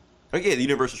Truth? Oh yeah, the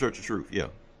Universal Church of Truth. Yeah.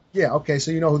 Yeah. Okay.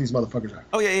 So you know who these motherfuckers are.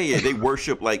 Oh yeah. They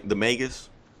worship like the Magus.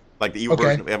 Like the evil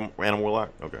version of Adam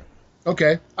Warlock? Okay.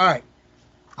 Okay. All right.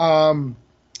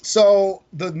 So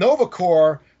the Nova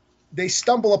Corps, they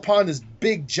stumble upon this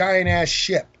big giant ass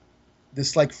ship,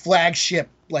 this like flagship,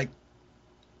 like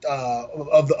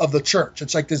of the church.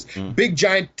 It's like this big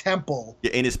giant temple. Yeah,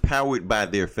 and it's powered by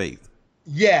their faith.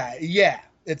 Yeah.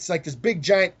 It's like this big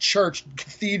giant church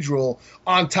cathedral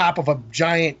on top of a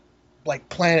giant, like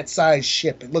planet-sized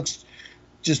ship. It looks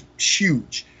just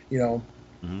huge, you know.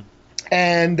 Mm-hmm.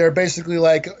 And they're basically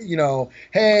like, you know,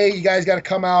 hey, you guys got to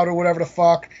come out or whatever the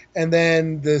fuck. And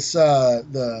then this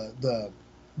the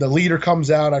leader comes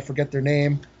out. I forget their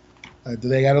name. Do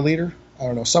they got a leader? I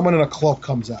don't know. Someone in a cloak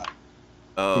comes out.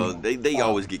 They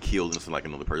always get killed in like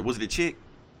another person. Was it a chick?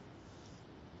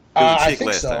 I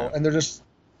think so. Time. And they're just,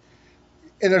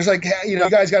 and there's like, you know,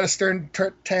 you guys got to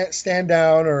stand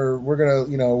down, or we're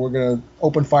gonna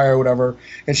open fire or whatever.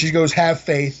 And she goes, have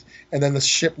faith. and then the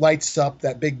ship lights up.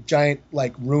 That big giant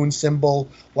like rune symbol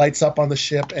lights up on the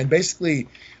ship, and basically,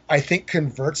 I think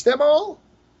converts them all.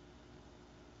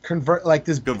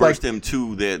 Converts them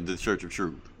to the Church of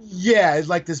Truth. Yeah, it's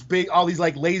like this big, all these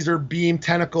like laser beam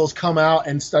tentacles come out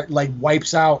and start like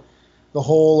wipes out the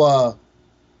whole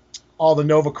all the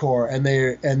Nova Corps, and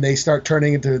they start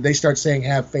turning into, they start saying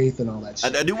have faith and all that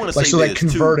shit. I do want to like, say so this, like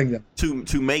converting them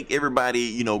to make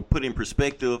everybody put in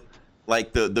perspective.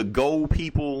 Like the gold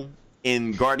people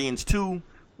in Guardians 2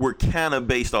 were kind of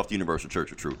based off the Universal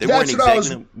Church of Truth. They weren't exactly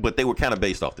them, but they were kind of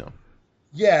based off them.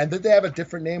 Yeah, and did they have a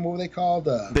different name? What were they called?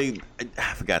 I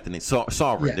forgot the name.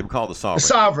 Sovereign. Yeah. They were called the Sovereign. The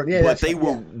Sovereign. Yeah, but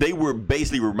they were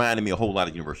basically reminding me a whole lot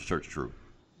of Universal Church of Truth.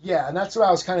 Yeah, and that's what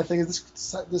I was kind of thinking.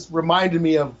 This reminded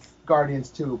me of Guardians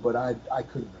 2, but I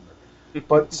couldn't remember.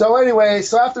 But so anyway,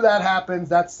 so after that happens,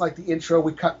 that's like the intro.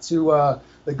 We cut to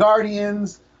the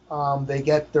Guardians.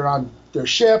 They're on their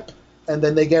ship, and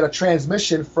then they get a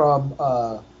transmission from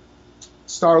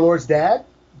Star-Lord's dad,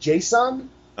 Jason.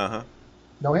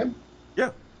 Know him?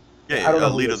 Yeah. I don't know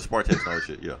leader of the Spartans and all that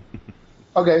shit. Yeah.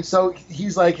 Okay, so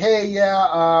he's like, hey,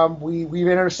 we've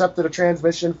intercepted a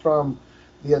transmission from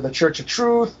the Church of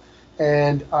Truth,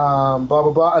 and blah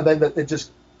blah blah, and then it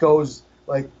just goes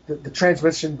like the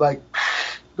transmission like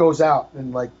goes out,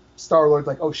 and like Star-Lord's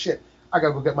like, oh shit, I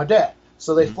gotta go get my dad.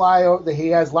 So they fly out. He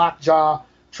has Lockjaw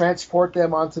transport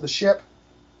them onto the ship,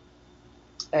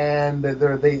 and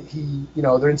they're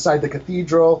inside the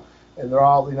cathedral, and they're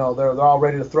all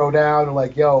ready to throw down, and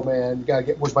like, yo man, you gotta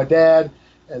get, where's my dad?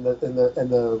 And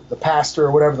the pastor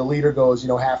or whatever, the leader goes,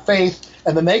 have faith,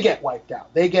 and then they get wiped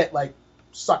out. They get like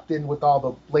sucked in with all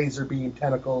the laser beam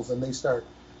tentacles, and they start,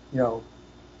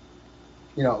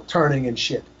 turning and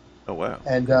shit. Oh wow.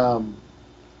 And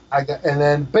and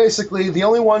then basically the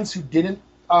only ones who didn't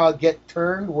get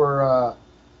turned were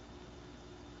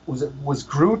was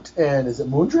Groot and is it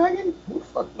Moondragon? Who the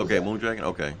fuck was that? Moondragon.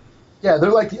 Okay. Yeah,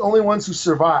 they're like the only ones who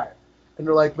survived, and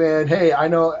they're like, man, hey, I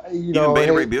know, Even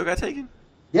Beta Ray Bill got taken.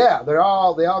 Yeah, they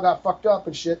all got fucked up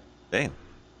and shit. Damn.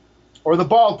 Or the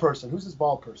bald person. Who's this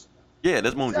bald person? Yeah,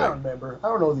 that's Moondragon. I don't remember. I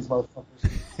don't know these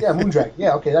motherfuckers. Yeah, Moondragon.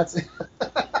 Yeah, okay, that's it.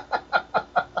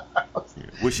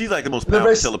 Well, she's like the most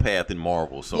powerful telepath in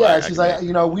Marvel. So yeah, she's like,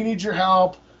 we need your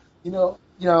help.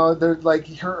 They're like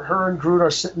her and Groot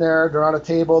are sitting there. They're on a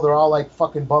table. They're all like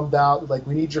fucking bummed out. Like,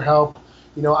 we need your help.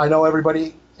 I know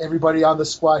everybody on the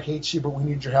squad hates you, but we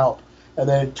need your help. And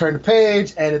then turn the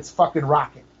page, and it's fucking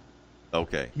Rocket.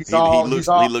 Okay. He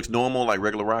looks normal, like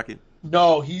regular Rocket.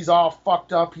 No, he's all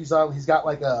fucked up. He's got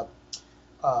like the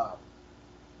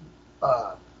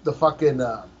fucking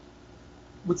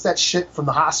what's that shit from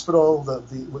the hospital?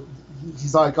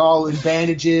 He's like all in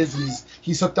bandages. And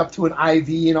he's hooked up to an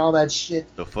IV and all that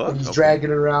shit. The fuck? And he's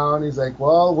dragging it around. He's like,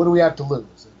 well, what do we have to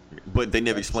lose? But they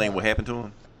never explain what happened to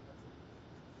him.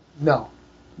 No.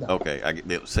 Okay,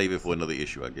 they'll save it for another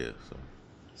issue, I guess.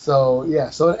 So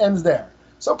it ends there.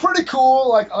 So pretty cool.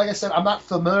 Like I said, I'm not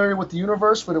familiar with the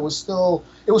universe, but it was still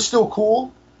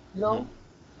cool.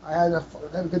 I had a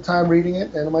good time reading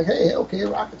it, and I'm like, hey, okay,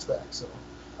 Rocket's back. So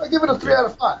I give it a 3 out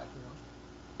of 5.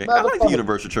 Okay. I like the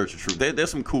Universal Church of Truth. They're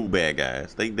some cool bad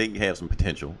guys. They have some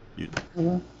potential.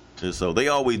 And so they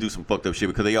always do some fucked up shit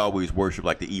because they always worship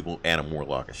like the evil Adam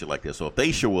Warlock and shit like that. So if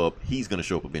they show up, he's gonna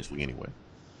show up eventually anyway.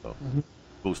 So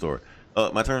cool story.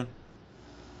 My turn.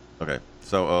 Okay,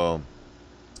 so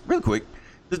real quick,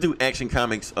 let's do Action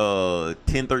Comics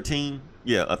 1013.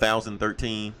 Yeah,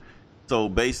 1013. So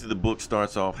basically the book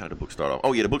starts off, how did the book start off?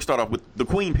 Oh yeah, the book started off with the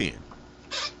Queen Pen.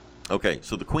 Okay,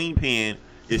 so the Queen Pen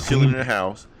is chilling in her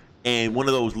house, and one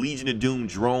of those Legion of Doom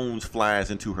drones flies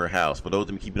into her house. For those of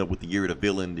them keeping up with the Year of the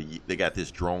Villain, they got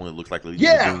this drone that looks like Legion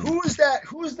of Doom. Who is that?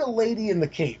 Who is the lady in the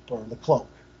cape or the cloak?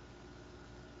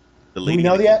 The lady. Do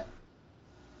we know yet?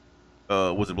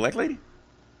 Was it Black Lady?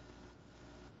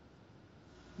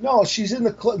 No, she's in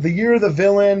the Year of the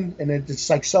Villain, and it's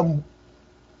like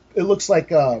it looks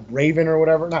like Raven or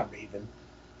whatever. Not Raven.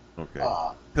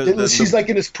 Okay. She's like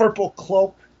in this purple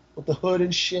cloak with the hood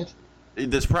and shit.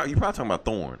 You're probably talking about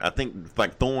Thorn. I think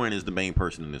like Thorn is the main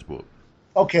person in this book.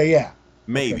 Okay, yeah.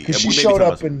 Maybe because she showed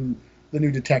up in the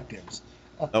New Detectives.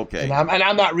 Okay. And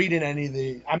I'm not reading any of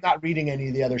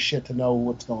the other shit to know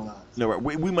what's going on. No, right.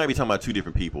 We might be talking about two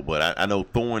different people, but I know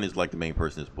Thorn is like the main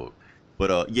person in this book.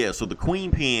 But yeah, so the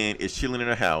Queen Pen is chilling in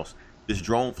her house. This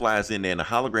drone flies in there, and a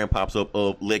hologram pops up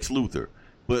of Lex Luthor.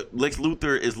 But Lex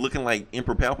Luthor is looking like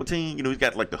Emperor Palpatine. He's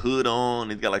got like the hood on.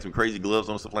 He's got like some crazy gloves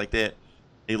on, stuff like that.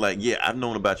 And he's like, yeah, I've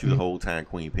known about you the whole time,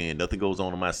 Queen Pen. Nothing goes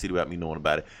on in my city without me knowing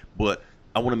about it. But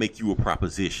I want to make you a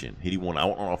proposition. I want to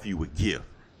offer you a gift.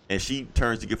 and she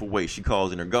turns the gift away. She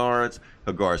calls in her guards.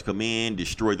 Her guards come in,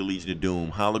 destroy the Legion of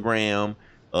Doom hologram.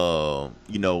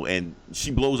 You know, and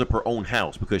she blows up her own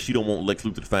house because she don't want Lex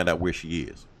Luthor to find out where she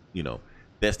is. You know,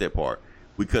 that's that part.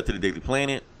 We cut to the Daily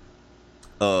Planet.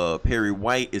 Perry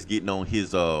White is getting on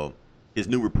his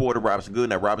new reporter, Robinson Good.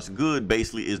 Now, Robinson Good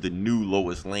basically is the new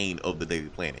Lois Lane of the Daily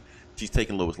Planet. She's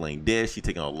taking Lois Lane dead. She's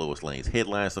taking all Lois Lane's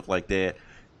headlines, stuff like that.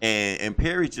 And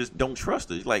Perry just don't trust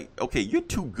her. He's like, okay, you're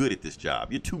too good at this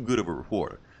job. You're too good of a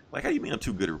reporter. Like, how do you mean I'm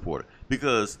too good a reporter?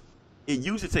 Because it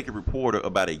usually take a reporter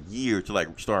about a year to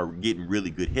like start getting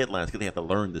really good headlines because they have to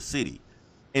learn the city.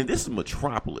 And this is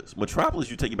Metropolis.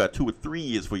 Metropolis, you take about 2 or 3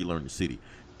 years before you learn the city.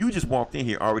 You just walked in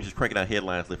here already just cranking out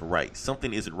headlines left and right.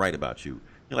 Something isn't right about you.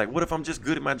 You're like, what if I'm just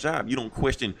good at my job? You don't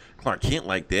question Clark Kent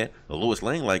like that or Lois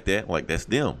Lane like that. Like, that's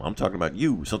them. I'm talking about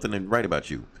you. Something isn't right about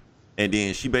you. And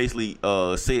then she basically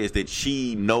says that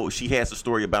she has a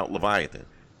story about Leviathan.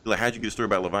 Like, how'd you get a story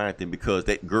about Leviathan? Because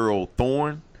that girl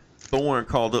Thorne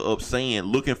called her up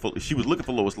saying she was looking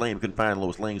for Lois Lane, couldn't find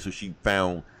Lois Lane, so she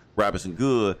found Robinson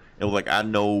Good and was like, I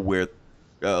know where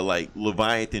like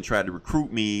Leviathan tried to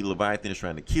recruit me, Leviathan is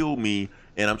trying to kill me,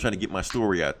 and I'm trying to get my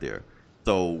story out there.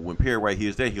 So when Perry White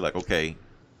hears that, he's like, okay,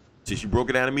 since you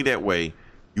broke it down to me that way,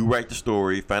 you write the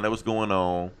story, find out what's going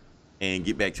on, and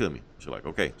get back to me. She's like,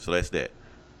 okay, so that's that.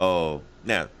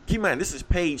 Now, keep in mind, this is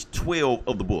page 12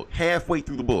 of the book. Halfway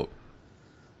through the book,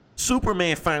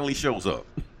 Superman finally shows up.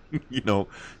 You know,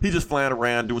 he's just flying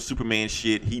around doing Superman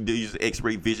shit. He uses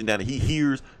X-ray vision down there. He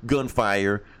hears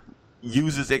gunfire,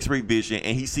 uses X-ray vision,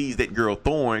 and he sees that girl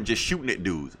Thorne just shooting at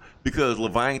dudes because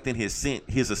Leviathan has sent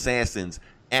his assassins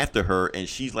after her, and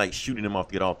she's like shooting them off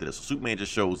to get off there. So Superman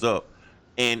just shows up,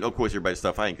 and of course everybody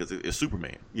starts fighting because it's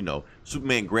Superman. You know,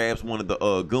 Superman grabs one of the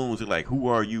goons. He's like, "Who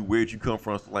are you? Where'd you come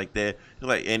from?" Stuff like that. He's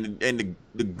like, and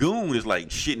the goon is like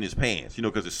shitting his pants, you know,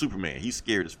 because it's Superman. He's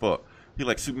scared as fuck. He's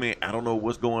like, Superman, I don't know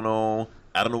what's going on.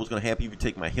 I don't know what's gonna happen if you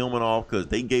take my helmet off because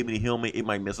they gave me the helmet. It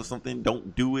might mess up something.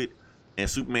 Don't do it. And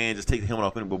Superman just takes the helmet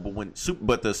off.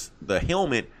 But the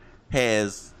helmet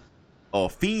has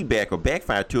feedback or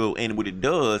backfire to it, and what it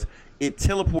does, it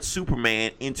teleports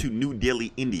Superman into New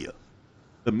Delhi, India,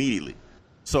 immediately.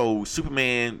 So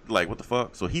Superman, like, what the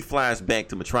fuck? So he flies back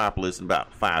to Metropolis in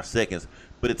about 5 seconds.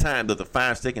 By the time that the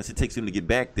 5 seconds it takes him to get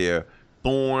back there,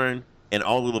 Thorne and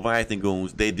all the Leviathan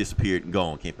goons, they disappeared and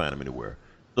gone. Can't find them anywhere.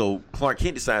 So Clark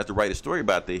Kent decides to write a story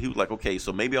about that. He was like, okay,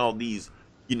 so maybe all these,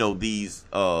 you know, these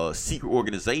secret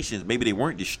organizations, maybe they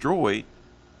weren't destroyed.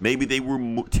 Maybe they were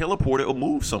teleported or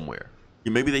moved somewhere.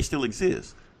 Maybe they still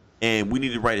exist. And we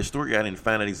need to write a story out and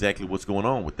find out exactly what's going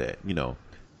on with that, you know.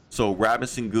 So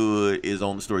Robinson Good is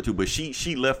on the story too, but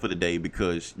she left for the day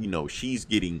because, you know, she's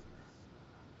a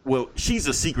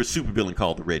secret supervillain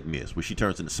called the Red Mist, where she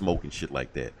turns into smoke and shit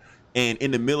like that. And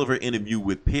in the middle of her interview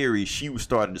with Perry, she was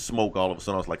starting to smoke all of a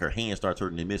sudden. I was like, her hand starts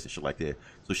hurting in mist and shit like that.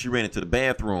 So she ran into the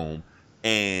bathroom,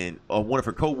 and one of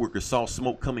her coworkers saw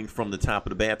smoke coming from the top of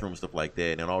the bathroom and stuff like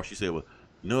that. And all she said was,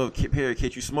 you know, if Perry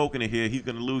catch you smoking in here, he's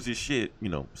going to lose his shit, you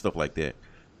know, stuff like that.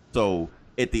 So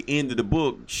at the end of the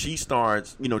book, she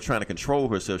starts, you know, trying to control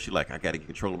herself. She's like, I got to get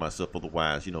control of myself,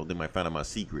 otherwise, you know, they might find out my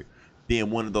secret.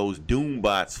 Then one of those Doom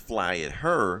bots fly at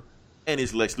her, and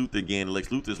it's Lex Luthor again. And Lex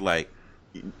Luthor's like,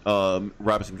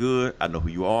 Robinson Good, I know who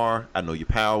you are. I know your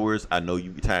powers. I know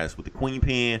you ties with the Queen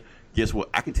Pen. Guess what?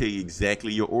 I can tell you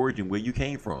exactly your origin, where you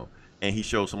came from. And he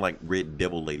shows some like red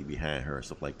devil lady behind her and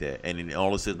stuff like that. And then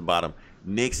all it says at the bottom,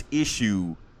 next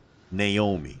issue,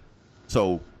 Naomi.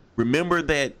 So remember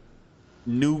that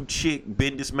new chick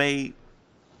Bendis made,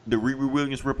 the Riri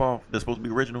Williams ripoff that's supposed to be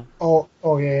original? Oh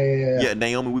yeah. Yeah,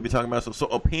 Naomi, we've been talking about. So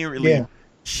apparently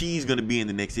she's going to be in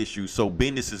the next issue. So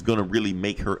Bendis is going to really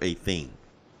make her a thing.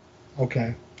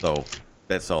 Okay. So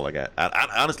that's all I got. I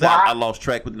honestly, I lost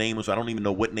track with Naomi, so I don't even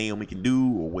know what Naomi can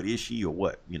do or what is she or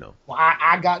what, you know. Well,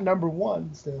 I got number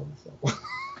one still. So.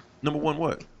 Number one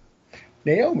what?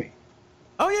 Naomi.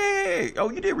 Oh, yeah. Oh,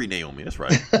 you did read Naomi. That's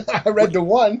right. I read the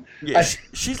one. Yeah,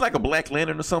 she's like a Black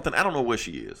Lantern or something. I don't know where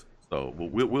she is. So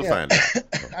we'll find out.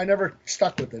 I never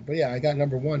stuck with it. But, yeah, I got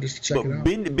number one just to check it out.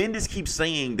 Bendis keeps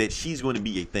saying that she's going to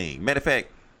be a thing. Matter of fact,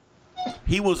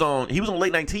 he was on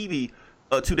late night TV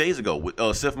 2 days ago with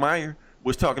Seth Meyer.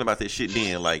 Was talking about that shit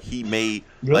then. Like, he made,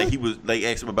 really? They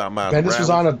asked him about Miles Bendis Morales. was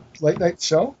on a late night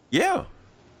show? Yeah.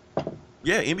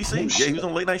 Yeah, NBC. Yeah, he was on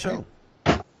a late night show.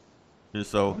 And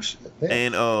so,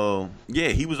 yeah,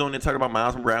 he was on there talking about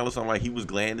Miles Morales. I'm like, he was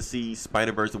glad to see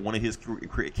Spider-Verse, one of his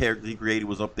characters he created,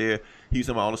 was up there. He was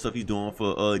talking about all the stuff he's doing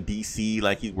for DC,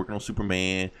 like he's working on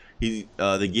Superman.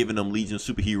 They're giving them Legion of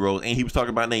Superheroes, and he was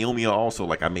talking about Naomi also.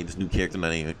 Like, I made this new character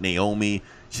named Naomi.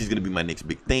 She's gonna be my next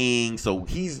big thing. So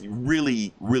he's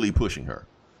really, really pushing her.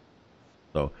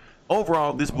 So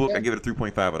overall, this book I give it a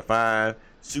 3.5 out of 5.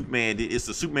 Superman, it's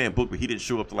a Superman book, but he didn't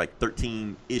show up to like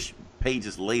 13-ish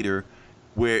pages later,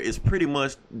 where it's pretty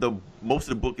much most of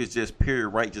the book is just Perry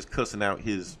Wright just cussing out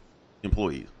his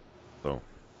employees. So,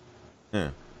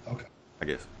 yeah. Okay. I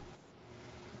guess.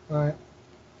 All right.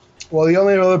 Well, the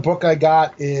only other book I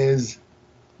got is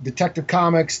Detective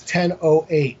Comics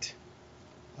 1008.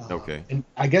 Okay. And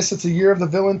I guess it's a Year of the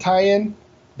Villain tie-in,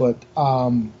 but I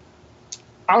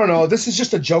don't know. This is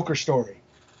just a Joker story.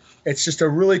 It's just a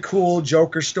really cool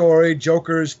Joker story.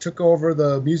 Joker's took over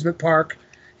the amusement park.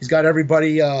 He's got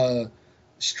everybody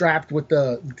strapped with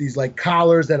these like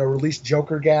collars that release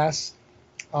Joker gas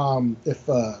if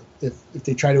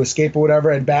they try to escape or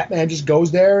whatever. And Batman just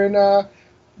goes there and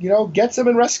gets them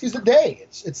and rescues the day.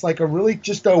 It's like a really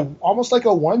just almost like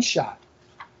a one shot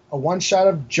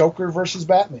of Joker versus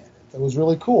Batman. It was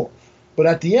really cool. But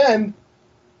at the end,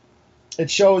 it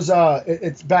shows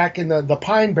it's back in the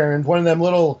Pine Barrens. One of them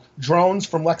little drones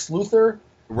from Lex Luthor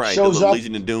shows the up.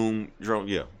 Legion of Doom drone.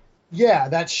 Yeah. Yeah,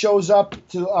 that shows up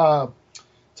to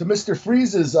Mr.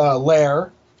 Freeze's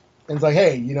lair, and it's like,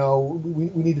 hey,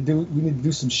 we need to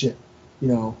do some shit.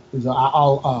 I'll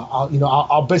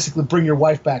basically bring your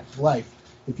wife back to life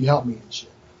if you help me and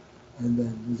shit. And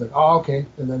then he's like, oh, okay,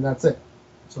 and then that's it.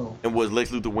 So. And was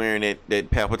Lex Luthor wearing that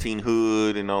Palpatine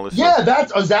hood and all this? Yeah,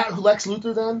 is that Lex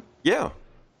Luthor then? Yeah.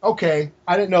 Okay,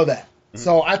 I didn't know that. Mm-hmm.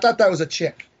 So I thought that was a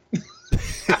chick.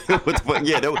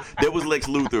 Yeah, that was Lex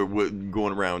Luthor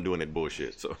going around doing that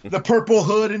bullshit. So the purple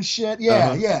hood and shit.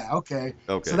 Yeah, yeah. Okay.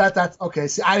 So that's okay.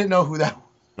 See, I didn't know who that was.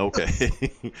 Okay.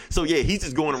 So yeah, he's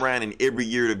just going around in every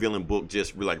Year of the Villain book,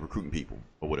 just like recruiting people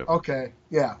or whatever. Okay.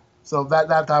 Yeah. So that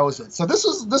was it. So this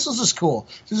was just cool.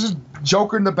 This is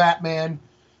Joker and the Batman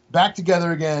back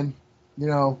together again.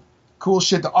 Cool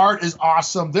shit. The art is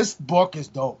awesome. This book is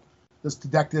dope. This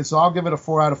detective. So I'll give it a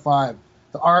 4 out of 5.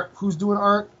 The art. Who's doing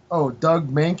art? Oh, Doug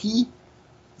Mahnke.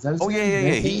 Is that his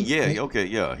name?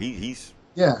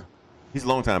 Yeah. He's a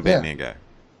longtime Batman guy.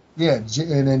 Yeah,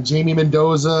 and then Jamie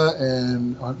Mendoza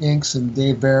and on inks and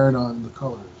Dave Barrett on the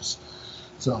colors.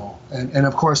 So and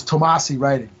of course Tomasi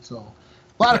writing. So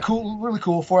a lot of cool, really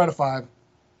cool. 4 out of 5.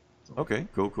 Okay,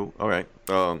 cool. All right.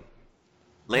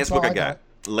 Last book I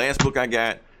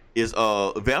got is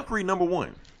Valkyrie #1.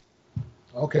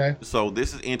 Okay. So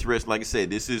this is interesting. Like I said,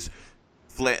 this is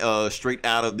straight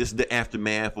out of the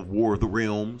aftermath of War of the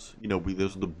Realms. This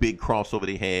was the big crossover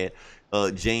they had.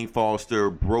 Jane Foster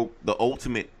broke the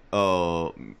ultimate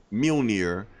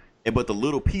Mjolnir, but the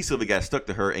little piece of it got stuck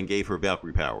to her and gave her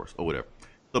Valkyrie powers or whatever.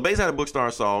 So basically, how the book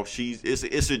starts off, this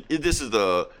is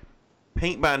the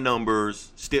paint by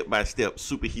numbers, step by step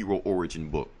superhero origin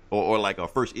book, or like a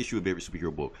first issue of every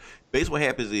superhero book. Basically, what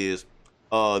happens is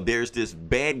there's this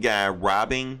bad guy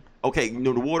robbing. Okay,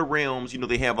 the War of the Realms,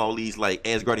 they have all these like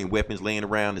Asgardian weapons laying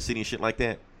around the city and shit like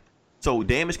that. So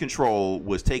Damage Control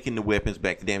was taking the weapons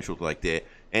back to Damage Control like that,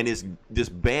 and this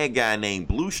bad guy named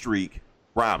Blue Streak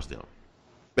robs them.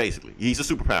 Basically, he's a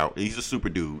superpower. He's a super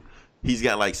dude. He's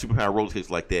got like superpower roller skates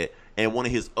like that. And one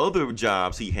of his other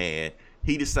jobs he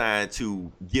decided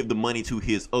to give the money to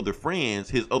his other 4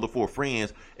 friends, and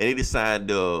they decided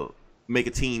to make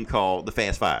a team called the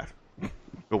Fast Five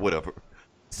or whatever.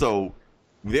 So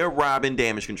they're robbing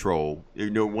Damage Control.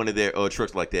 One of their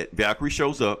trucks like that. Valkyrie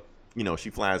shows up. She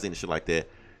flies in and shit like that.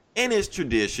 And it's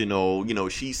traditional.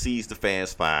 She sees the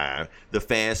Fast Five. The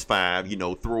Fast Five,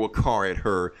 throw a car at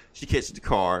her. She catches the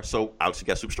car. So out she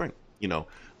got super strength. One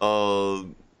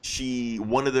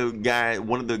of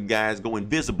the guys go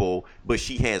invisible, but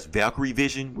she has Valkyrie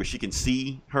vision where she can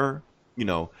see her.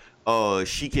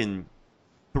 She can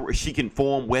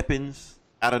form weapons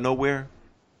out of nowhere.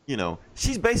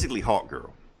 She's basically Hawk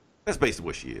Girl. That's basically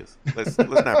what she is. Let's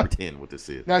not pretend what this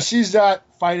is. Now she's not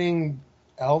fighting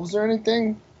elves or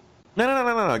anything.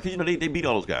 No. Because they beat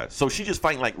all those guys. So she's just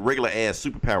fighting like regular ass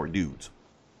superpowered dudes.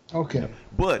 Okay.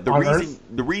 But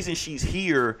the reason she's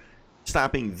here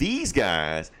stopping these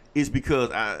guys is because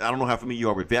I don't know how familiar you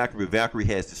are with Valkyrie, but Valkyrie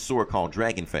has this sword called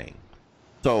Dragon Fang.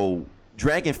 So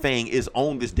Dragon Fang is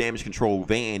on this Damage Control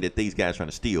van that these guys are trying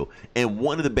to steal, and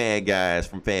one of the bad guys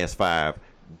from Fast Five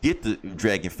get the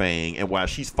Dragon Fang, and while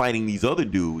she's fighting these other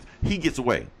dudes, he gets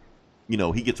away.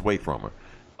 He gets away from her,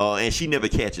 and she never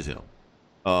catches him.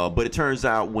 But it turns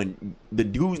out when the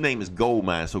dude's name is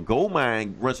Goldmine, so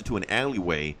Goldmine runs into an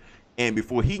alleyway, and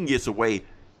before he can get away,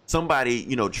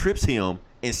 somebody trips him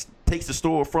and takes the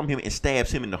store from him and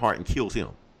stabs him in the heart and kills him.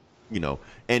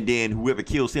 And then whoever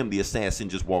kills him, the assassin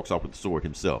just walks off with the sword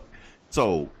himself.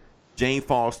 So Jane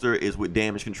Foster is with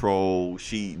damage control.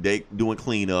 They doing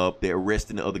cleanup. They're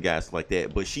arresting the other guys like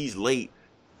that. But she's late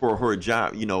for her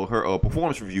job. Her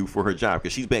performance review for her job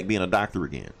because she's back being a doctor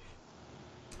again.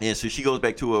 And so she goes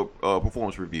back to a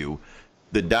performance review.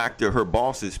 The doctor, her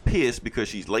boss, is pissed because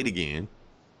she's late again.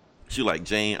 She's like,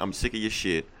 Jane, I'm sick of your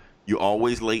shit. You're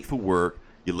always late for work.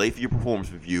 You're late for your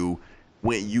performance review.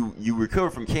 When you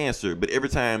recover from cancer, but every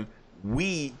time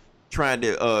we tried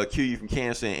to cure you from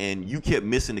cancer and you kept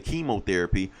missing the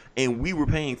chemotherapy and we were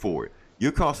paying for it,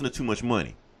 you're costing us too much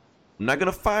money. I'm not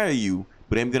gonna fire you,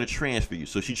 but I'm gonna transfer you.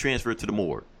 So she transferred to the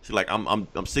morgue. She's like,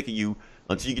 I'm sick of you.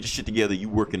 Until you get your shit together, you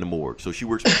work in the morgue. So she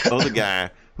works with the other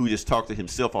guy who just talks to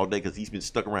himself all day because he's been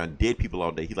stuck around dead people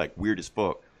all day. He's like weird as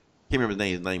fuck. Can't remember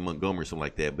his name Montgomery or something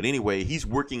like that. But anyway, he's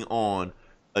working on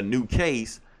a new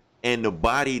case, and the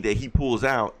body that he pulls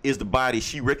out is the body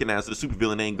she recognized as the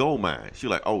supervillain named Goldmine. She's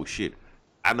like, oh shit,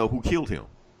 I know who killed him.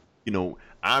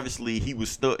 Obviously he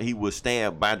was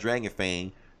stabbed by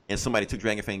Dragonfang, and somebody took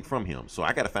Dragonfang from him. So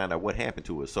I got to find out what happened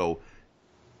to her. So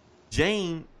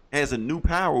Jane has a new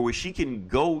power where she can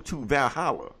go to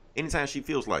Valhalla anytime she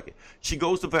feels like it. She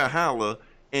goes to Valhalla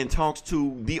and talks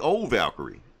to the old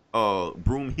Valkyrie,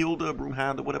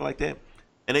 Broomhilda, whatever like that.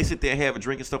 And they sit there and have a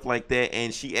drink and stuff like that.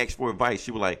 And she asked for advice.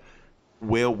 She was like,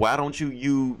 well, why don't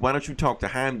you talk to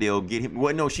Heimdall, get him?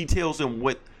 Well, no, she tells him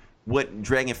what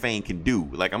Dragonfang can do.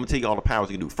 Like, I'm going to tell you all the powers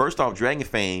it can do. First off,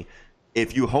 Dragonfang,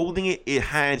 if you're holding it, it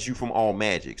hides you from all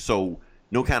magic. So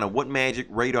no kind of what magic,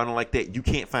 radar, and like that, you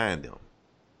can't find them.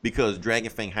 Because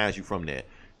Dragonfang hides you from that.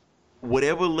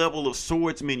 Whatever level of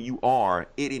swordsman you are,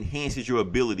 it enhances your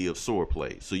ability of sword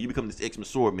play. So you become this excellent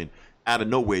swordman out of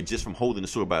nowhere just from holding the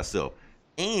sword by itself.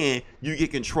 And you get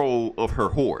control of her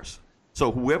horse.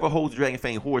 So whoever holds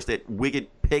Dragonfang horse, that wicked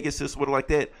Pegasus, whatever like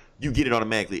that, you get it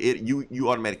automatically. You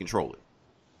automatically control it.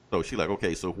 So she's like,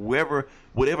 okay, so whatever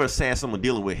assassin I'm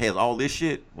dealing with has all this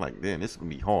shit, like, man, this is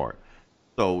gonna be hard.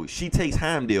 So she takes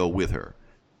Heimdall with her.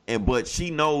 But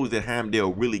she knows that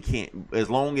Heimdall really can't, as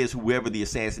long as whoever the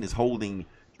assassin is holding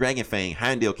Dragonfang,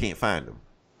 Heimdall can't find him.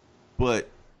 But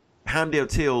Heimdall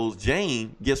tells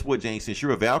Jane, guess what, Jane, since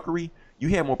you're a Valkyrie, you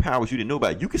have more powers you didn't know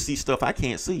about. You can see stuff I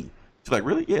can't see. She's like,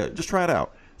 really? Yeah, just try it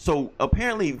out. So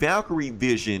apparently Valkyrie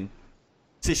vision,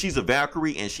 since she's a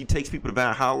Valkyrie and she takes people to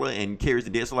Valhalla and carries the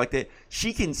dead, stuff like that,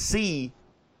 she can see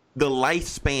the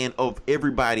lifespan of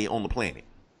everybody on the planet.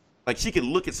 Like, she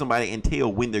can look at somebody and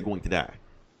tell when they're going to die.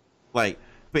 Like,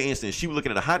 for instance, she was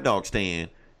looking at a hot dog stand,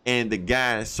 and the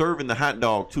guy serving the hot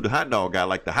dog to the hot dog guy,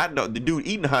 like the dude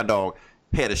eating the hot dog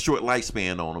had a short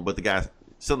lifespan on him, but the guy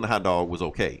selling the hot dog was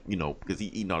okay, because he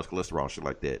eating all his cholesterol, shit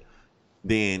like that.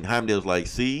 Then Heimdall's like,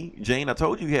 see, Jane, I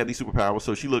told you have these superpowers.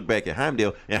 So she looked back at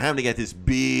Heimdall, and Heimdall got this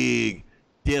big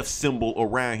death symbol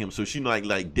around him. So she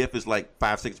like death is like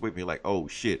 5 seconds away from you. Like, oh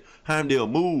shit, Heimdall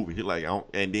move. He's like,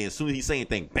 and then as soon as he say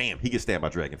anything, bam, he gets stabbed by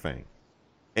Dragonfang.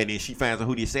 And then she finds out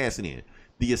who the assassin is.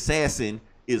 The assassin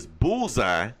is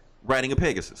Bullseye riding a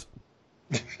Pegasus.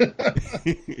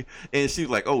 And she's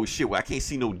like, oh shit, well, I can't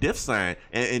see no death sign.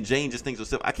 And Jane just thinks to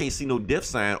herself, I can't see no death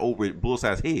sign over at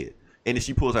Bullseye's head. And then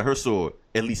she pulls out her sword,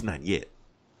 at least not yet.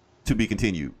 To be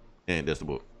continued. And that's the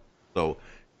book. So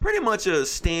pretty much a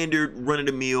standard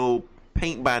run-of-the-mill,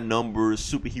 paint by numbers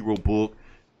superhero book.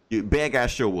 Your bad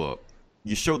guys show up.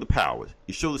 You show the powers.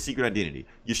 You show the secret identity.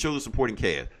 You show the supporting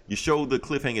cast. You show the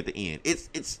cliffhanger at the end.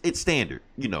 It's standard,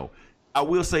 I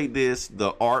will say this: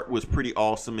 the art was pretty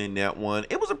awesome in that one.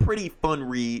 It was a pretty fun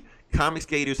read. Comics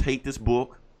haters hate this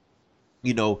book,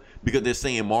 because they're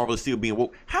saying Marvel is still being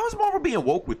woke. How is Marvel being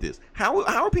woke with this? How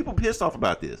are people pissed off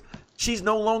about this? She's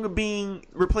no longer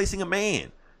replacing a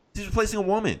man. She's replacing a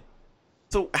woman.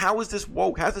 So how is this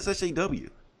woke? How's this SJW?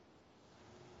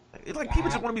 It's like people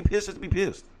just want to be pissed just to be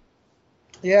pissed.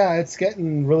 Yeah, it's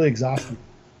getting really exhausting.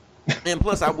 And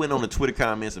plus, I went on the Twitter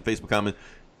comments and Facebook comments.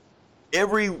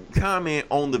 Every comment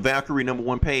on the Valkyrie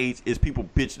 #1 page is people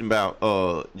bitching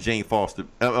about Jane Foster,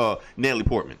 Natalie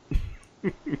Portman.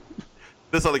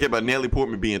 That's all they care about, Natalie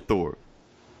Portman being Thor.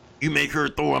 You make her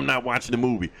Thor, I'm not watching the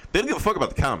movie. They don't give a fuck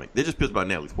about the comic. They're just pissed about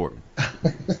Natalie Portman.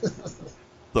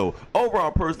 So,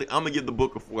 overall, personally, I'm going to give the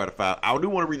book a 4 out of 5. I do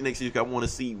want to read the next issue. I want to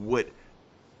see what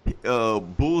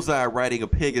Bullseye riding a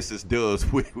Pegasus does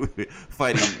with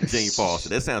fighting Jane Foster.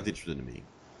 That sounds interesting to me.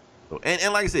 So,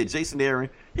 and like I said, Jason Aaron,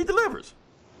 he delivers.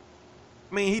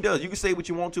 I mean, he does. You can say what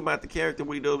you want to about the character,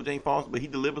 what he does with Jane Foster, but he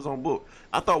delivers on book.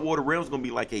 I thought War of the Realms was going to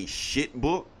be like a shit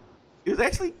book. It was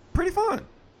actually pretty fun.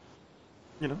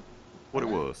 You know, what it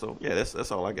was. So, yeah,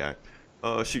 that's all I got.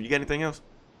 Shoot, you got anything else?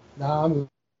 Nah, I'm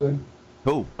good.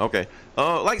 Cool. Okay.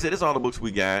 Like I said, that's all the books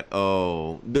we got.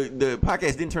 The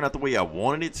podcast didn't turn out the way I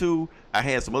wanted it to. I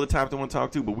had some other topics I want to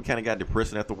talk to, but we kind of got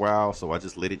depressing after a while, so I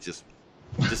just let it just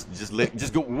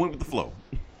go went with the flow.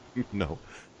 No.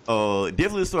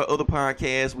 Definitely listen to our other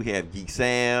podcasts. We have Geek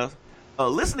Savs.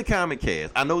 Listen to Comic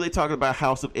Cast. I know they talking about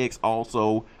House of X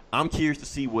also. I'm curious to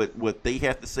see what they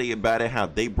have to say about it, how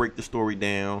they break the story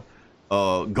down.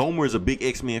 Gomer is a big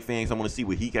X-Men fan, so I want to see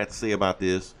what he got to say about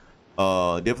this.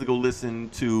 Definitely go listen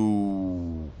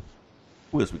to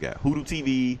who else we got? Hoodoo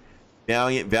TV.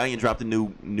 Valiant dropped a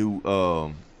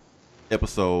new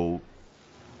episode.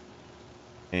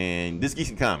 And this Geeks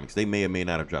and Comics, they may or may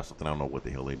not have dropped something. I don't know what the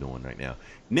hell they're doing right now.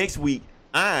 Next week,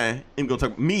 I am going to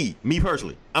talk, me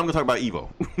personally, I'm going to talk about Evo.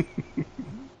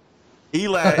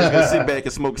 Eli is going to sit back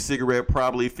and smoke a cigarette,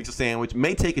 probably fix a sandwich,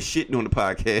 may take a shit during the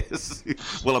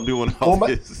podcast while I'm doing all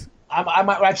this. I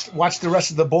might watch the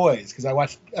rest of The Boys, because I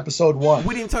watched episode 1.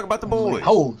 We didn't talk about The Boys. Like,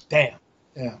 oh, damn.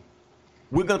 Yeah.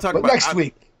 We're going to talk but about next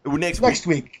week. Next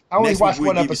week. I only watched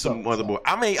one episode.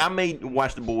 I may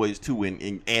watch The Boys too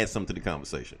and add something to the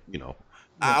conversation. You know,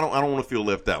 yeah. I don't want to feel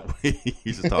left out.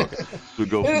 He's just talking. We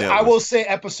go from there. I will say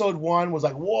episode 1 was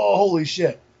like, whoa, holy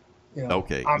shit. You know,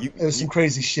 okay, it was some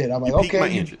crazy shit. I'm like, okay, my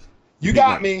interest. You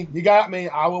got me. You got me.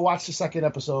 I will watch the second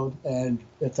episode, and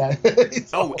if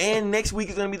that. Oh, and next week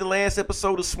is gonna be the last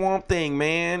episode of Swamp Thing,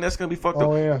 man. That's gonna be fucked up.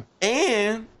 Oh yeah.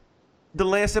 And the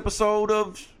last episode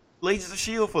of Legends of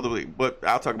S.H.I.E.L.D. for the week, but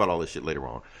I'll talk about all this shit later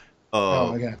on.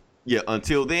 Okay. Yeah,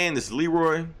 until then, this is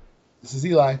Leroy. This is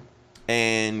Eli.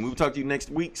 And we'll talk to you next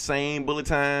week. Same bullet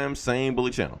time, same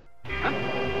bullet channel.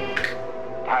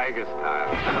 Tiger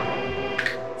style.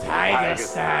 Tiger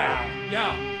style.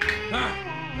 Yo.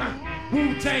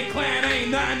 Wu-Tang Clan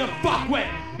ain't nothing to fuck with.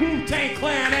 Wu-Tang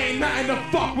Clan ain't nothing to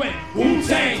fuck with.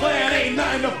 Wu-Tang Clan ain't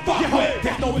nothing to fuck with.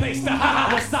 There's no place to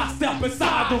hide once I step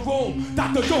inside the room.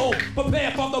 Dr. Doom,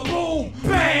 prepare for the boom.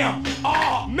 Bam!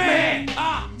 Oh man!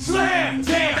 Slam!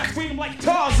 Damn! I scream like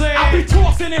Tarzan. I be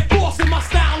tossing and forcing. My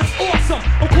style is awesome.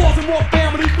 I'm causing more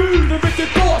family food than Richard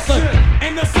Dawson.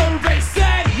 And the survey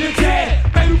said you're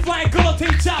dead. Baby flying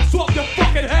guillotine chops off your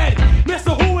fucking head.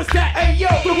 Mister, who is that? Hey yo,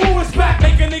 the who is back?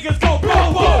 Making niggas go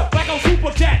boom boom like I'm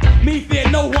Super Cat. Me fear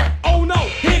no one. Oh no,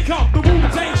 here come the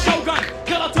Wu-Tang Shogun.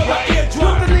 Killer to the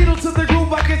eardrum. Put the needle to the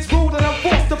groove, I get rude and I'm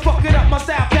forced to fuck it up. My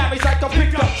style carries like a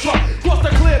pickup truck. Cross the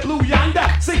clear blue yonder.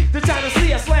 See the China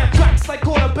Sea, I slam tracks like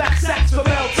quarterback sacks from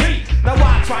LT. Now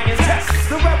I try and test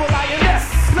the rebel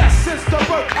INS. Blessed since the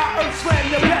birth, I earth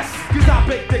slam the best. Cause I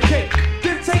bake the cake,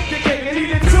 then take the cake and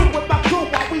eat it too with my crew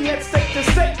while we head state to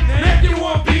state. And if you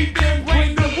want beef, then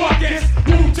bring the ruckus.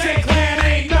 Wu-Tang Clan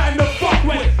ain't nothing to fuck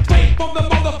with. Straight from the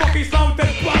motherfucking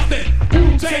something busted.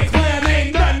 Wu-Tang Clan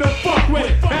ain't nothing to fuck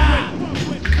with.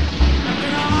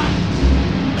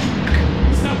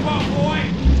 Step up, boy.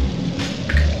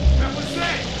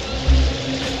 Represent.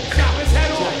 Chop his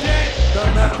head off, kid. The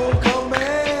apple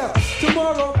commands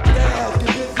tomorrow. Now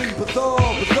get busy, bizarro,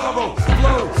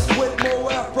 flows with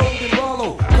more afro than Rollo.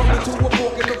 Coming to a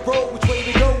fork in the road, which way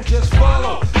to go? Just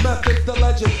follow. Methods the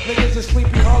legend, niggas is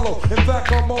Sleepy Hollow. In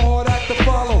fact, I'm a hard act to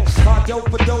follow. I dope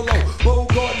for Dolo,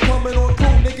 Bogart coming on through.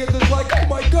 Niggas is like, oh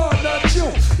my God, not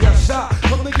you. Yes, I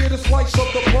come to get a slice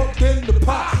of the pumpkin, the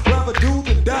pie. Rather do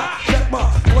than die. Check my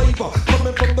flavor,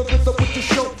 coming from the rhythm with the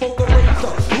show for the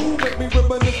razor. Who make me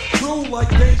reminisce true like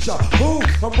deja? Who?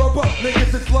 I'm rubber,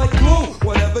 niggas it's like glue.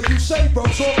 Whatever you say,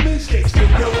 rubs off me, sticks to you.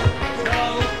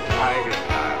 Tiger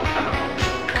style.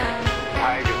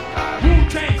 Tiger style.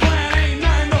 Wu-Tang Clan ain't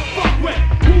nothing to fuck with.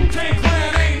 Wu-Tang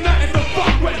Clan ain't nothing to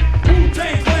fuck with.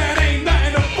 Wu-Tang Clan ain't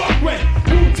nothing to fuck with.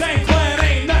 Wu-Tang Clan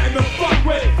ain't nothing to fuck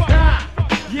with.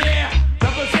 Yeah,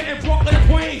 representing Brooklyn,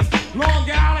 Queens, Long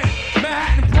Island,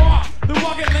 Manhattan, Park, the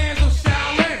rugged lands of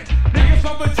Shaolin. Niggas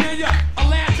from Virginia,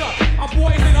 Atlanta, our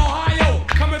boys in Ohio,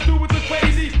 coming through with the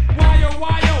crazy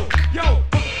wyo. Yo,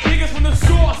 niggas from the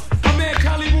source, my man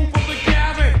Kelly Wu from the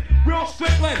Gavin, Real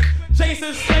Strickland,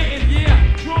 Jason Slayton,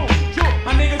 yeah, Drew,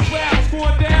 my nigga Travis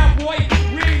going down, boy,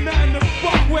 we ain't nothing to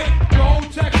fuck with. The whole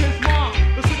Texas mob,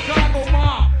 the Chicago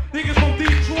mob, niggas from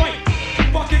Detroit,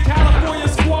 fucking California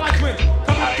squadron,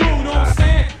 coming through, know what I'm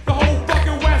saying? The whole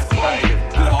fucking West Coast,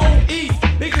 to the whole East,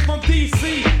 niggas from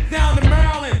DC, down to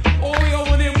Maryland, all the way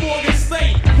over there Morgan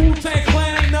State, Wu-Tang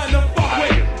Clan ain't nothing to fuck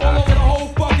with, all over the whole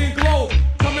fucking globe,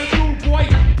 coming through, boy,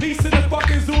 peace to the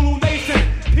fucking Zulu Nation,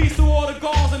 peace to all the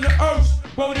gods and the earth,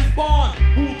 where it is born,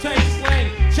 Wu-Tang slang,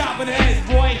 chopping heads,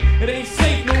 boy, it ain't